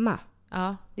tema.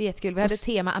 Ja, det är jättekul. Vi hade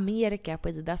tema Amerika på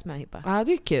Idas möhippa. Ja,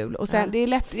 det är kul. Och sen, det är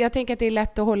lätt, jag tänker att det är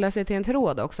lätt att hålla sig till en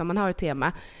tråd också om man har ett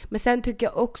tema. Men sen tycker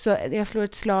jag också, jag slår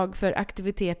ett slag för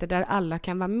aktiviteter där alla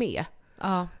kan vara med.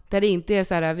 Ja. Där det inte är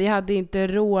så här, vi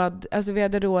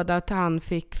hade råd att han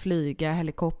fick flyga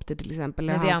helikopter till exempel.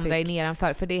 Men vi andra är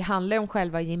nedanför. För det handlar om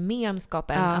själva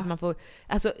gemenskapen. Att man får,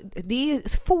 alltså, det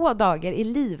är få dagar i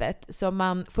livet som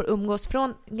man får umgås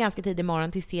från ganska tidig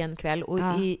morgon till sen kväll. Och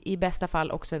i bästa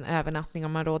fall också en övernattning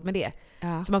om man har råd med det.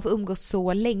 Så man får umgås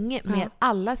så länge med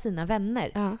alla sina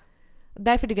vänner. Ja.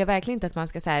 Därför tycker jag verkligen inte att man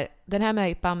ska säga den här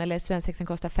möjpan eller svensexan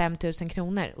kostar 5 000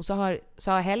 kronor och så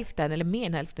har hälften eller mer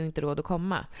än hälften inte råd att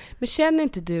komma. Men känner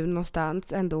inte du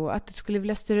någonstans ändå att du skulle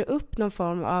vilja styra upp någon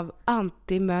form av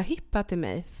anti-möhippa till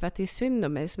mig för att det är synd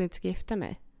om mig som inte ska gifta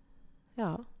mig?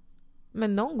 Ja.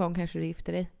 Men någon gång kanske du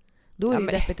gifter dig. Då är det ju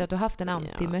deppigt att du har haft en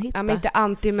anti-möhippa. Ja, men inte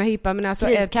anti-möhippa men alltså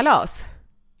kriskalas.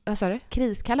 Vad sa du?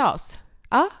 Kriskalas.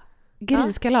 Ja.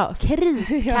 Griskalas.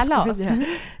 Kriskalas.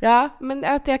 Ja, men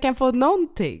att jag kan få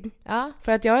någonting. Ja.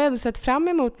 För att jag har ändå sett fram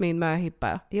emot min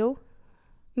möhippa. Jo.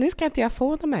 Nu ska inte jag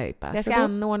få någon möhippa. Jag ska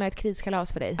anordna ett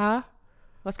kriskalas för dig. Ja.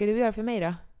 Vad ska du göra för mig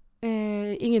då?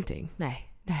 Ingenting.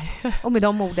 Nej. Och med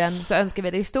de orden så önskar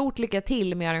vi dig stort lycka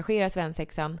till med att arrangera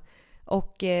svensexan.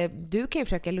 Och du kan ju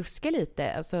försöka luska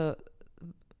lite. Alltså,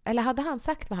 eller hade han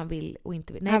sagt vad han vill och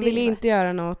inte vill? Nej, han ville inte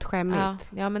göra något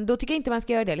skämmigt. Ja, men då tycker jag inte man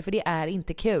ska göra det. För det är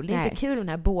inte kul. Det är inte kul den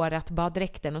här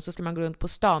Borat-baddräkten. Och så ska man gå runt på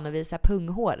stan och visa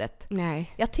punghåret.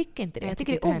 Nej. Jag tycker inte det. Jag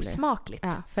tycker det är osmakligt.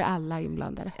 Ja, för alla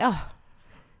inblandade. Ja.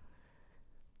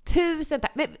 Tusen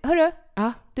tack. Men hörru,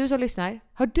 du som lyssnar.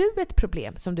 Har du ett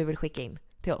problem som du vill skicka in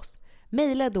till oss?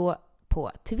 Maila då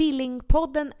på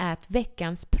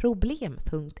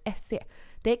tvillingpodden@veckansproblem.se.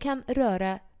 Det kan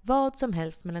röra vad som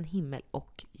helst mellan himmel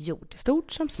och jord.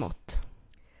 Stort som smått.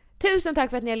 Tusen tack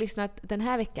för att ni har lyssnat den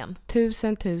här veckan.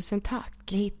 Tusen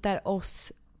tack. Ni hittar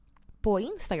oss på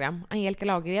Instagram, Angelica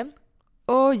Lagergren.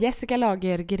 Och Jessica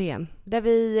Lagergren. Där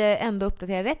vi ändå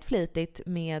uppdaterar rätt flitigt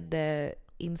med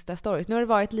Insta-stories. Nu har det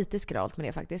varit lite skralt med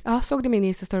det faktiskt. Ja, såg du min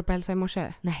Insta-story på Elsa i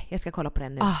morse? Nej, jag ska kolla på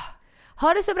den nu.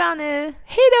 Ha det så bra nu.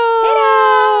 Hej då!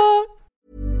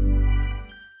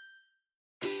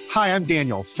 Hi, I'm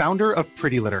Daniel, founder of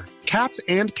Pretty Litter. Cats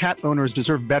and cat owners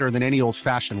deserve better than any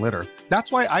old-fashioned litter.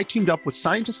 That's why I teamed up with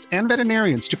scientists and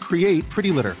veterinarians to create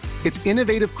Pretty Litter. Its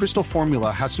innovative crystal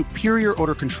formula has superior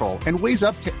odor control and weighs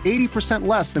up to 80%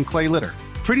 less than clay litter.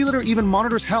 Pretty Litter even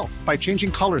monitors health by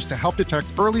changing colors to help detect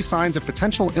early signs of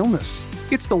potential illness.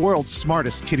 It's the world's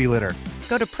smartest kitty litter.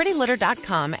 Go to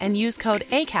prettylitter.com and use code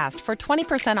ACAST for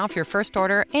 20% off your first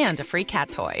order and a free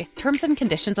cat toy. Terms and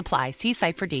conditions apply. See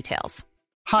site for details.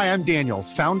 Hi, I'm Daniel,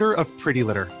 founder of Pretty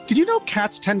Litter. Did you know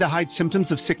cats tend to hide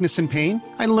symptoms of sickness and pain?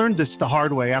 I learned this the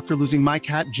hard way after losing my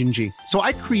cat, Gingy. So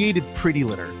I created Pretty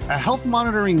Litter, a health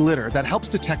monitoring litter that helps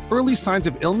detect early signs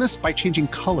of illness by changing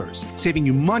colors, saving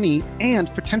you money and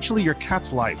potentially your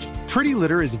cat's life. Pretty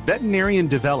Litter is veterinarian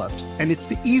developed, and it's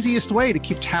the easiest way to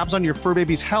keep tabs on your fur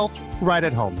baby's health right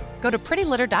at home. Go to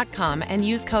prettylitter.com and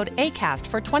use code ACAST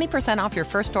for 20% off your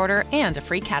first order and a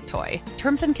free cat toy.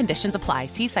 Terms and conditions apply.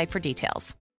 See site for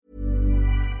details.